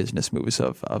great business moves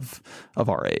of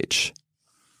our age.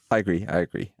 I agree.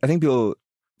 I think people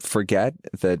forget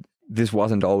that this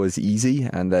wasn't always easy,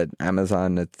 and that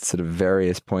Amazon at sort of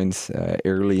various points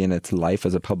early in its life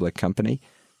as a public company,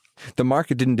 the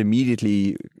market didn't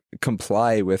immediately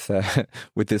comply with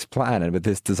this plan and with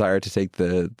this desire to take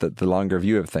the longer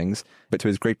view of things. But to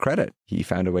his great credit, he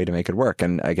found a way to make it work,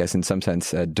 and I guess in some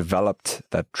sense developed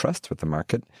that trust with the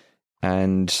market.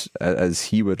 And as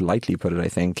he would lightly put it, I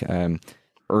think,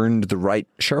 earned the right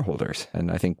shareholders. And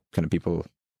I think kind of people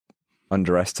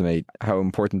underestimate how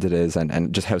important it is,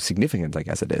 and just how significant, I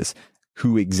guess, it is,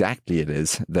 who exactly it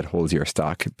is that holds your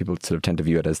stock. People sort of tend to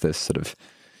view it as this sort of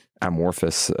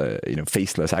amorphous,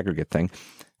 faceless aggregate thing.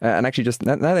 And actually, just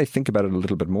now that I think about it a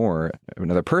little bit more,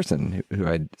 another person who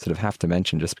I'd sort of have to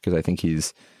mention, just because I think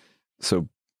he's so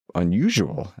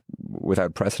unusual,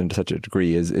 without precedent to such a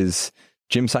degree, is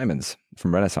Jim Simons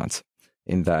from Renaissance,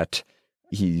 in that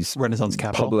he's Renaissance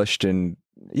Capital published in,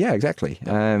 exactly.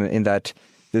 In that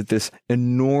this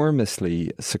enormously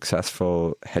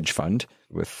successful hedge fund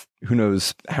with who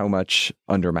knows how much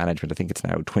under management. I think it's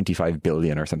now 25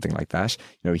 billion or something like that.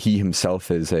 He himself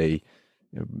is a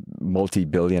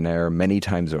multi-billionaire many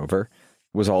times over.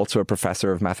 Was also a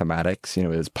professor of mathematics,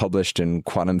 is published in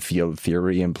quantum field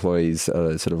theory, employs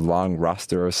a sort of long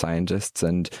roster of scientists,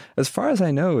 and as far as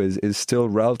I know, is still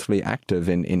relatively active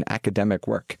in academic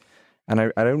work. And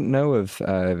I don't know of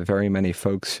very many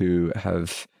folks who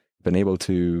have been able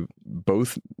to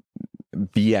both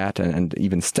be at and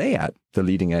even stay at the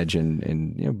leading edge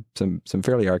in some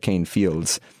fairly arcane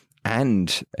fields,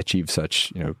 and achieve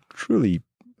such truly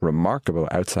remarkable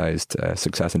outsized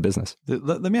success in business.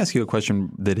 Let me ask you a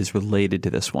question that is related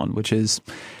to this one, which is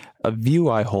a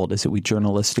view I hold is that we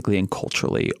journalistically and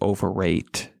culturally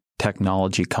overrate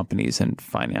technology companies and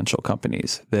financial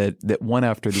companies, that one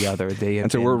after the other, they have.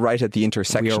 And so we're right at the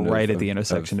intersection. We are right at the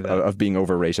intersection of being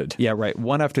overrated. Yeah, right.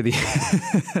 One after the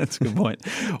that's a good point.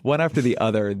 One after the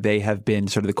other, they have been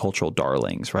sort of the cultural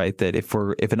darlings, right? That if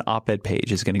an op-ed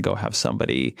page is going to go have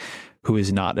somebody who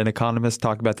is not an economist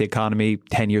talk about the economy,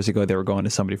 10 years ago they were going to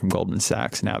somebody from Goldman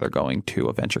Sachs. Now they're going to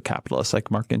a venture capitalist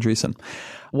like Mark Andreessen.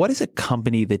 What is a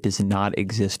company that does not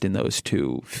exist in those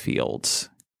two fields?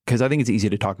 Because I think it's easy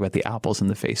to talk about the Apples and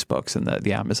the Facebooks and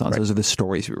the Amazons. Right. Those are the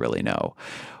stories we really know.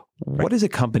 Right. What is a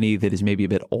company that is maybe a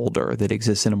bit older, that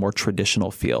exists in a more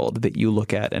traditional field, that you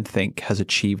look at and think has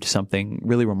achieved something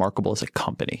really remarkable as a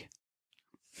company?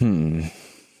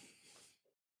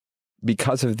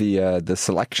 Because of the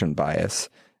selection bias,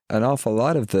 an awful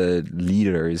lot of the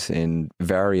leaders in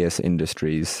various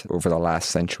industries over the last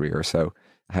century or so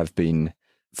have been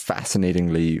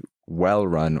fascinatingly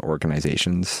well-run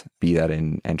organizations, be that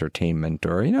in entertainment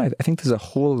or, I think there's a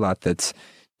whole lot that's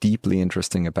deeply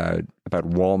interesting about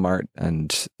Walmart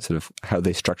and sort of how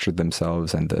they structured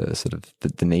themselves and the sort of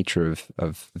the nature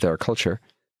of their culture.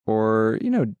 Or,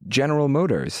 General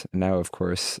Motors. Now, of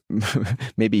course,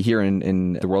 maybe here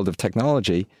in the world of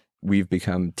technology, we've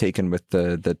become taken with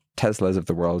the Teslas of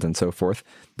the world and so forth.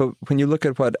 But when you look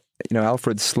at what,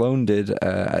 Alfred Sloan did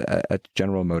at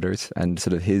General Motors, and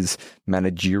sort of his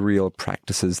managerial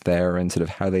practices there, and sort of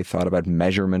how they thought about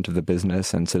measurement of the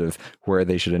business and sort of where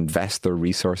they should invest their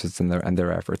resources and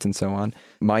their efforts and so on.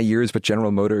 My Years with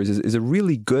General Motors is a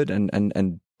really good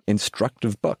and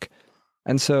instructive book.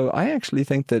 And so I actually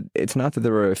think that it's not that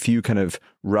there were a few kind of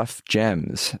rough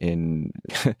gems in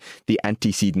the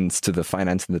antecedents to the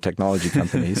finance and the technology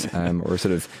companies, or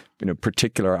sort of,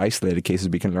 particular isolated cases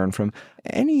we can learn from.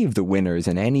 Any of the winners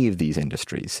in any of these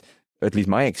industries, at least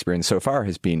my experience so far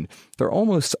has been, they're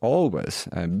almost always,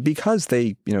 because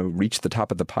they, reach the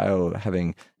top of the pile,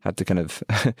 having had to kind of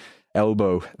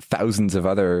elbow thousands of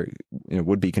other,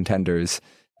 would-be contenders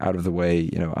out of the way,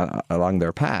 along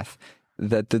their path,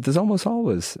 that there's almost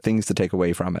always things to take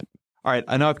away from it. All right.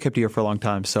 I know I've kept you here for a long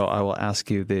time, so I will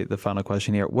ask you the final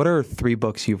question here. What are 3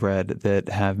 books you've read that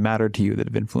have mattered to you, that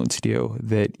have influenced you,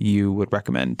 that you would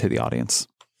recommend to the audience?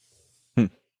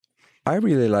 I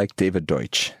really like David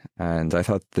Deutsch, and I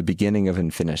thought The Beginning of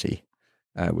Infinity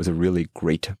was a really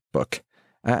great book.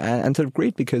 and sort of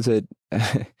great because it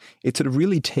it sort of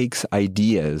really takes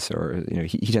ideas, or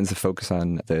he tends to focus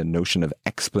on the notion of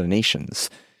explanations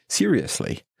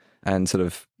seriously, and sort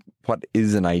of what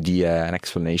is an idea, an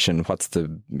explanation, what's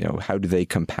the how do they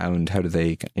compound, how do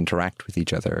they interact with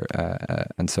each other,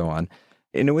 and so on,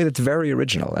 in a way that's very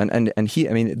original. And he,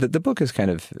 the book is kind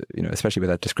of, especially with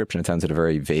that description, it sounds sort of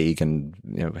very vague and,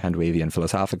 hand wavy and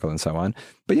philosophical and so on.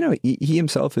 But, he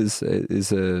himself is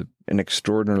an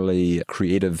extraordinarily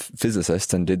creative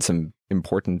physicist and did some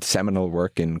important seminal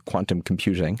work in quantum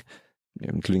computing,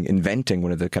 including inventing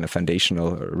one of the kind of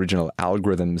foundational original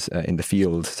algorithms in the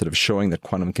field, sort of showing that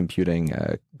quantum computing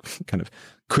kind of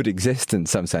could exist in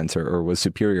some sense, or was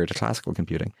superior to classical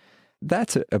computing.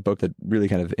 That's a book that really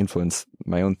kind of influenced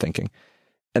my own thinking.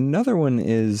 Another one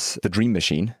is The Dream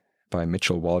Machine by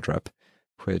Mitchell Waldrop,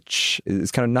 which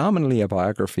is kind of nominally a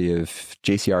biography of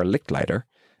J.C.R. Licklider,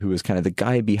 who was kind of the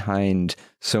guy behind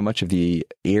so much of the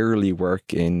early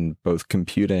work in both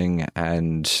computing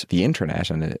and the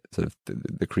internet, and sort of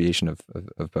the creation of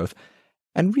both.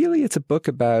 And really, it's a book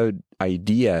about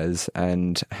ideas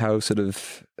and how sort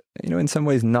of, in some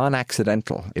ways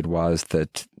non-accidental it was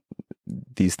that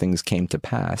these things came to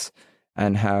pass,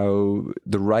 and how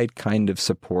the right kind of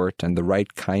support and the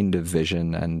right kind of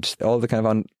vision and all the kind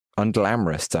of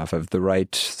unglamorous stuff of the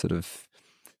right sort of,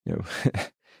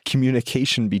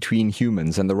 communication between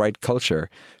humans and the right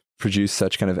culture produce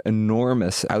such kind of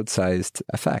enormous outsized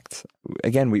effects.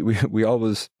 Again, we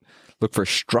always look for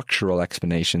structural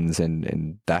explanations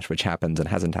in that which happens and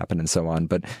hasn't happened and so on.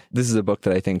 But this is a book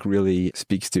that I think really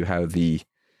speaks to how the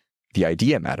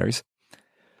idea matters.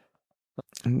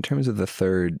 In terms of the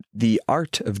third, The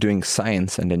Art of Doing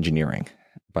Science and Engineering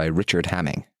by Richard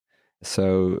Hamming.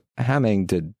 So Hamming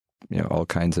did, all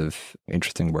kinds of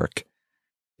interesting work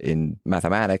in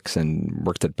mathematics and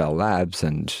worked at Bell Labs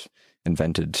and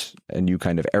invented a new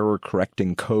kind of error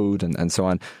correcting code and so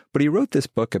on. But he wrote this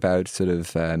book about sort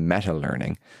of meta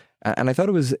learning. And I thought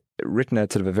it was written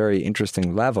at sort of a very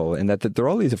interesting level, in that there are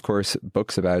all these, of course,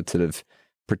 books about sort of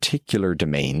particular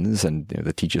domains and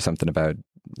that teach you something about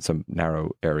some narrow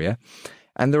area.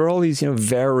 And there are all these,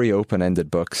 very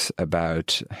open-ended books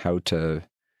about how to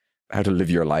live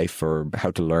your life or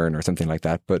how to learn or something like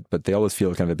that. But they always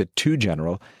feel kind of a bit too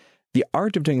general. The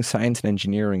Art of Doing Science and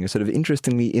Engineering is sort of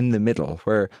interestingly in the middle,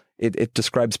 where it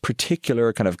describes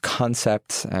particular kind of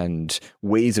concepts and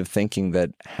ways of thinking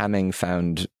that Hamming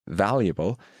found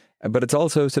valuable. But it's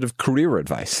also sort of career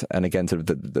advice. And again, sort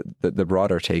of the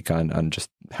broader take on just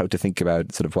how to think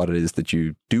about sort of what it is that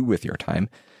you do with your time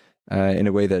in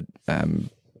a way that,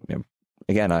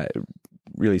 again, I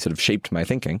really sort of shaped my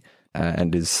thinking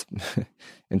and is,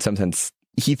 in some sense,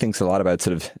 he thinks a lot about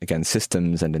sort of, again,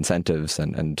 systems and incentives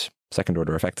and second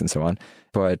order effects and so on.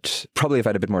 But probably if I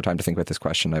had a bit more time to think about this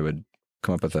question, I would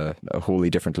come up with a wholly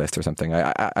different list or something.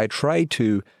 I try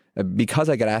to, because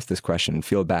I get asked this question,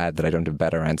 feel bad that I don't have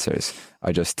better answers.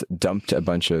 I just dumped a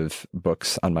bunch of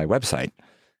books on my website.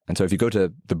 And so if you go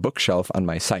to the bookshelf on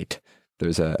my site,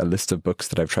 there's a list of books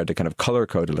that I've tried to kind of color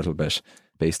code a little bit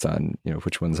based on,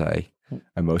 which ones I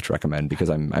most recommend, because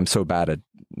I'm so bad at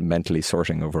mentally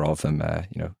sorting over all of them,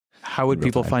 How would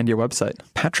people find your website?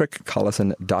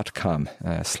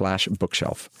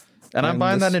 patrickcollison.com/bookshelf. And I'm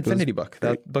buying that Infinity book.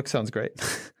 That book sounds great.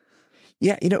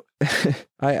 Yeah,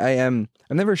 I'm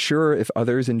never sure if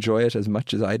others enjoy it as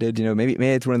much as I did. Maybe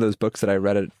it's one of those books that I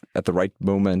read it at the right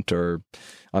moment or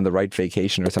on the right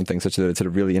vacation or something, such that it sort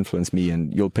of really influenced me,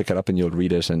 and you'll pick it up and you'll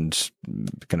read it and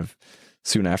kind of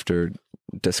soon after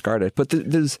discard it. But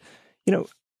there's,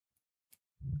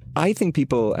 I think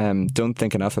people don't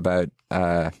think enough about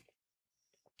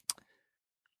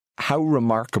how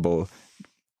remarkable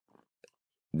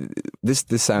this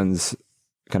sounds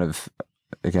kind of,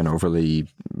 again, overly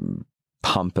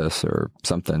pompous or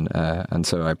something. And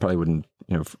so I probably wouldn't,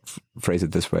 phrase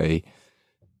it this way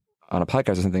on a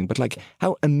podcast or something, but like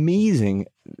how amazing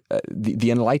the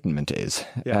Enlightenment is.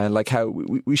 Yeah. Like how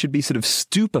we should be sort of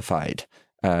stupefied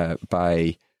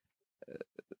by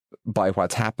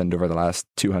what's happened over the last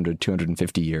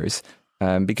 250 years.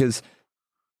 Because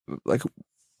like,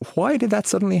 why did that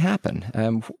suddenly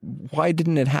happen? Why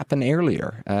didn't it happen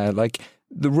earlier? Like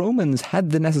the Romans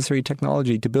had the necessary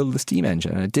technology to build the steam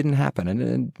engine, and it didn't happen.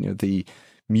 And the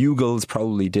Mughals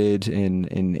probably did in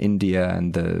India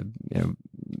and the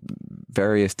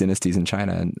various dynasties in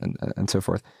China and so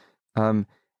forth. And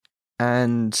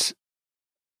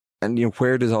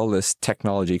where does all this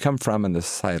technology come from, and the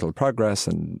societal progress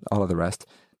and all of the rest?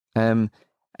 And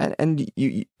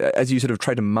you, as you sort of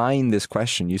try to mine this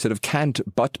question, you sort of can't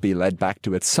but be led back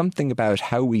to it. Something about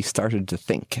how we started to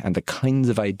think and the kinds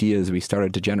of ideas we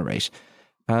started to generate.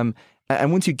 And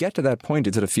And once you get to that point,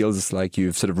 it sort of feels like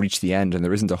you've sort of reached the end, and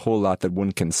there isn't a whole lot that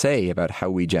one can say about how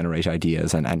we generate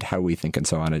ideas and how we think and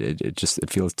so on. It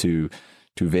feels too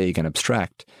vague and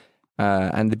abstract.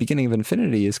 And the beginning of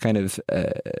infinity is kind of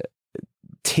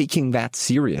taking that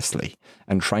seriously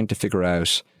and trying to figure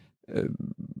out,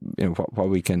 what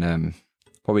we can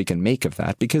make of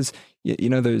that. Because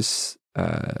there's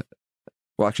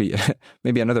well, actually,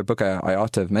 maybe another book I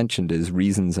ought to have mentioned is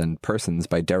Reasons and Persons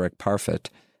by Derek Parfit.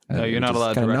 No, you're not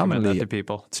allowed to recommend that to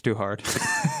people. It's too hard.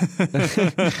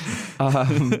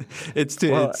 It's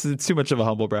too much of a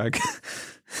humble brag.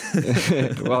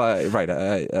 Well, right.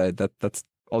 That's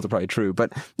also probably true.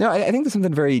 But no, I think there's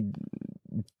something very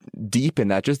deep in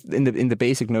that, just in the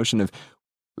basic notion of,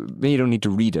 maybe you don't need to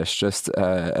read it, just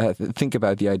think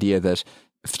about the idea that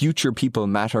future people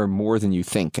matter more than you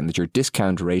think, and that your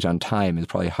discount rate on time is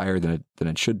probably higher than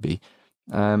it should be.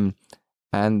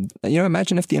 And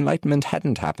imagine if the Enlightenment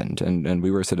hadn't happened, and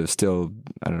we were sort of still,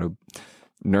 I don't know,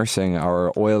 nursing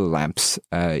our oil lamps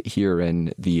here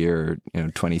in the year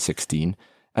 2016.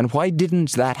 And why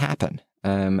didn't that happen?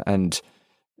 I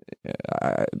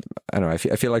don't know. I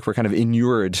feel like we're kind of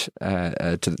inured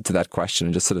to that question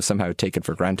and just sort of somehow take it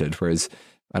for granted. Whereas,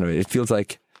 I don't know, it feels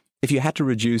like if you had to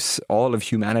reduce all of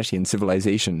humanity and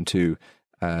civilization to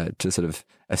sort of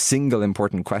a single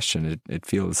important question, it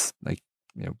feels like,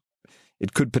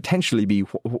 it could potentially be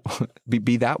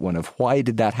that one of why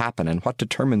did that happen, and what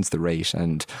determines the rate,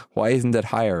 and why isn't it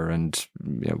higher, and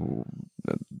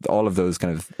all of those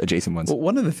kind of adjacent ones. Well,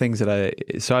 one of the things that I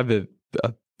have a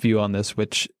view on this,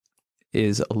 which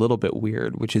is a little bit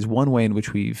weird, which is one way in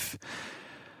which we've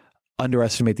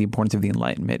underestimated the importance of the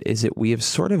Enlightenment, is that we have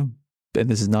sort of, and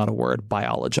this is not a word,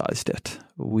 biologized it.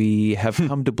 We have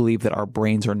come to believe that our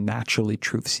brains are naturally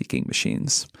truth-seeking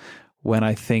machines, when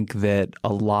I think that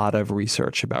a lot of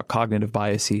research about cognitive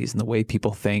biases and the way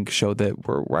people think show that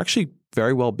we're actually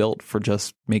very well built for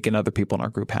just making other people in our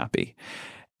group happy.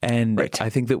 And right.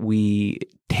 I think that we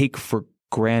take for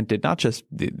granted not just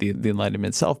the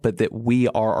Enlightenment itself, but that we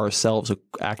are ourselves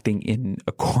acting in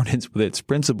accordance with its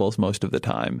principles most of the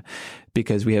time,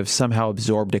 because we have somehow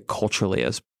absorbed it culturally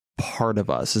as part of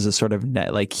us, as a sort of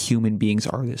like human beings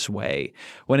are this way,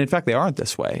 when in fact they aren't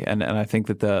this way. And I think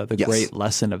that the yes. great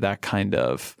lesson of that kind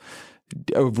of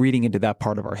reading into that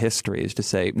part of our history is to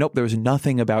say, nope, there was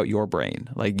nothing about your brain.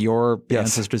 Like your yes.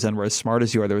 ancestors then were as smart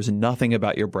as you are. There was nothing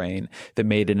about your brain that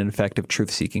made it an effective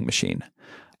truth-seeking machine.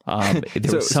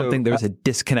 There was a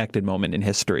disconnected moment in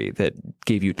history that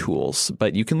gave you tools,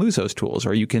 but you can lose those tools,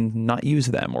 or you can not use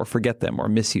them, or forget them, or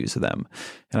misuse them.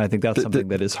 And I think that's something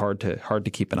that is hard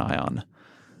to keep an eye on.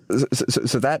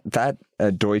 So that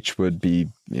Deutsch would be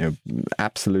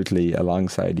absolutely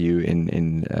alongside you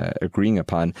in agreeing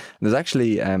upon. There's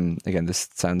actually again, this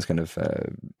sounds kind of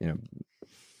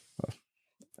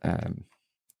I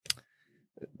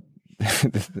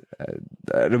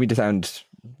don't mean to sound.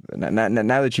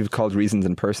 Now that you've called Reasons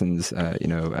and Persons,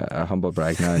 a humble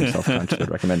brag, now I'm self-conscious about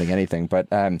recommending anything. But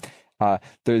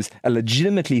there's a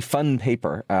legitimately fun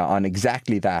paper on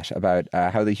exactly that, about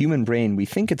how the human brain, we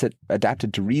think it's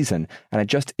adapted to reason, and it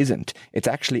just isn't. It's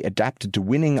actually adapted to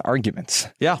winning arguments.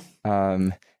 Yeah.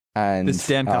 And this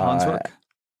Dan Kahan's work?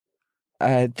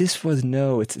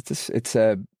 It's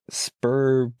a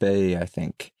Spurbay, I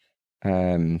think.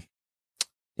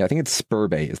 I think it's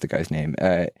Spurbay is the guy's name.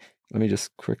 Let me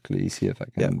just quickly see if I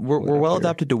can. Yeah, we're well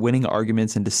adapted to winning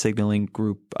arguments and to signaling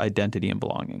group identity and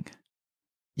belonging.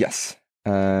 Yes.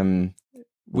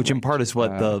 Which in part is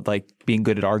what the being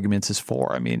good at arguments is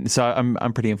for. I mean, so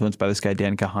I'm pretty influenced by this guy,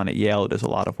 Dan Kahan at Yale, who does a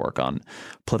lot of work on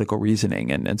political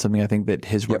reasoning. And something I think that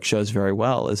his work shows very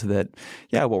well is that,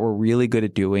 what we're really good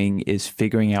at doing is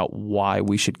figuring out why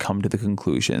we should come to the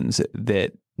conclusions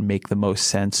that make the most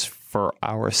sense for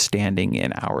our standing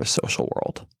in our social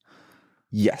world.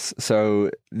 Yes. So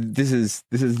this is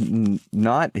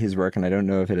not his work, and I don't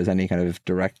know if it has any kind of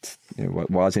direct,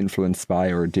 was influenced by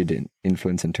or did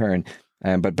influence in turn.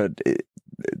 But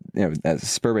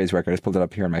Spurbay's work, I just pulled it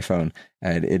up here on my phone.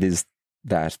 It is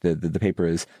that the paper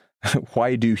is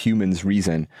why do humans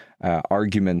reason?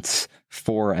 Arguments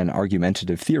for an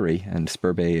argumentative theory, and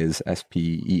Spurbay is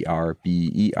Sperber.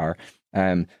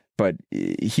 But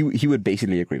he would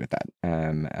basically agree with that.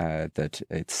 That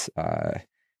it's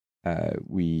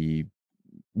we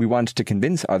want to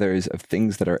convince others of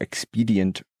things that are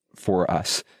expedient for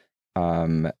us,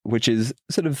 which is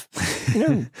sort of,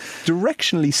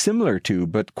 directionally similar to,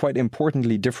 but quite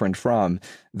importantly different from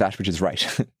that which is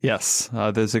right. Yes.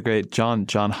 There's a great, John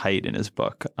Haidt in his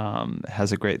book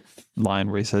has a great line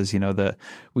where he says,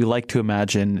 we like to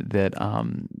imagine that,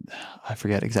 I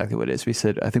forget exactly what it is.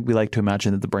 I think we like to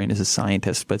imagine that the brain is a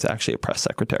scientist, but it's actually a press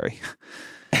secretary.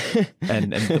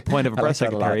 and the point of a press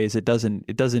secretary is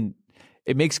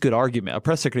it makes good argument. A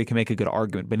press secretary can make a good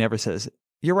argument, but never says,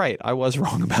 you're right, I was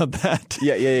wrong about that.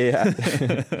 Yeah.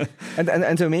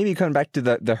 and so maybe coming back to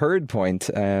the herd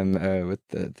point with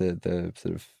the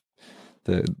sort of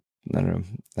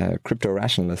crypto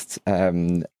rationalists,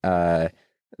 that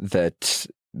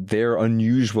they're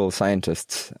unusual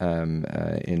scientists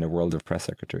in a world of press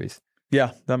secretaries.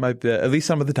 Yeah, that might be, at least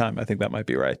some of the time, I think that might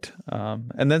be right.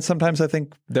 And then sometimes I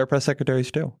think they're press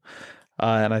secretaries too.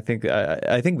 And I think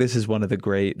this is one of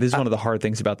the hard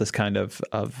things about this kind of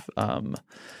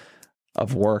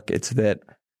work. It's that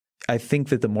I think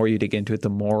that the more you dig into it, the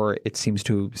more it seems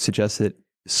to suggest that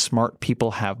smart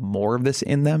people have more of this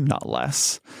in them, not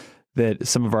less. That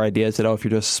some of our ideas that, if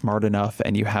you're just smart enough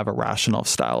and you have a rational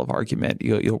style of argument,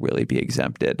 you'll really be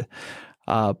exempted.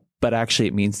 But actually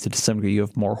it means that to some degree you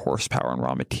have more horsepower and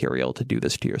raw material to do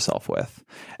this to yourself with.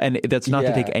 And that's not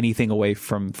to take anything away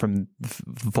from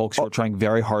folks who are trying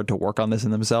very hard to work on this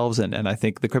in themselves. And I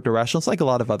think the crypto rationalists, like a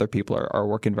lot of other people, are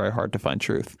working very hard to find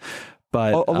truth.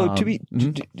 But although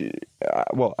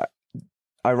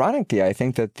ironically, I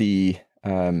think that the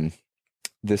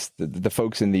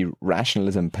folks in the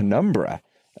rationalism penumbra,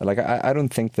 like I don't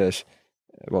think that,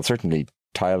 certainly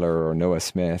Tyler or Noah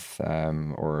Smith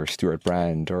or Stuart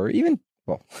Brand or even,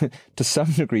 to some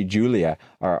degree, Julia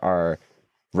are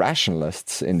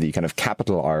rationalists in the kind of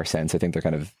capital R sense. I think they're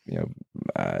kind of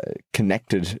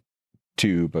connected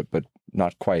to, but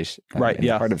not quite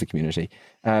part of the community.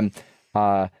 And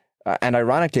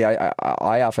ironically,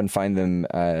 I often find them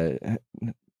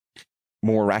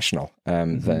more rational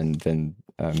than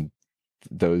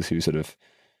those who sort of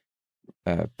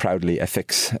proudly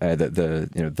affix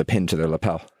the pin to their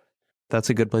lapel. That's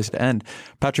a good place to end.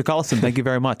 Patrick Collison, thank you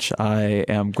very much. I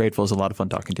am grateful. It was a lot of fun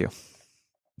talking to you.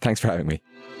 Thanks for having me.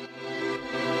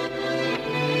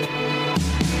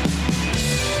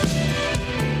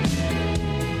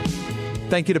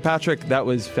 Thank you to Patrick. That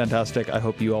was fantastic. I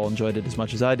hope you all enjoyed it as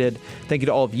much as I did. Thank you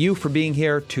to all of you for being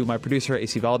here, to my producer,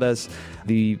 AC Valdez.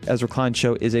 The Ezra Klein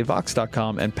Show is a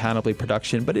Vox.com and Panoply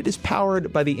production, but it is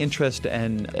powered by the interest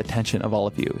and attention of all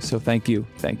of you. So thank you,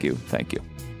 thank you, thank you.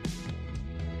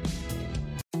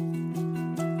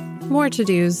 More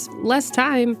to-dos, less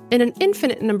time, and an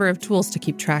infinite number of tools to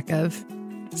keep track of.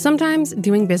 Sometimes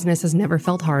doing business has never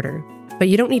felt harder, but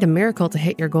you don't need a miracle to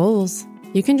hit your goals.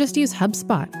 You can just use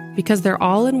HubSpot, because their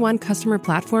all-in-one customer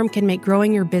platform can make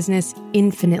growing your business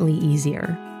infinitely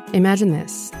easier. Imagine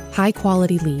this: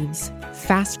 high-quality leads,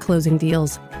 fast closing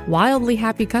deals, wildly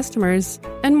happy customers,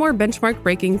 and more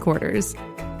benchmark-breaking quarters.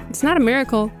 It's not a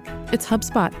miracle, it's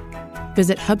HubSpot.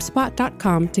 Visit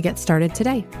HubSpot.com to get started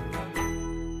today.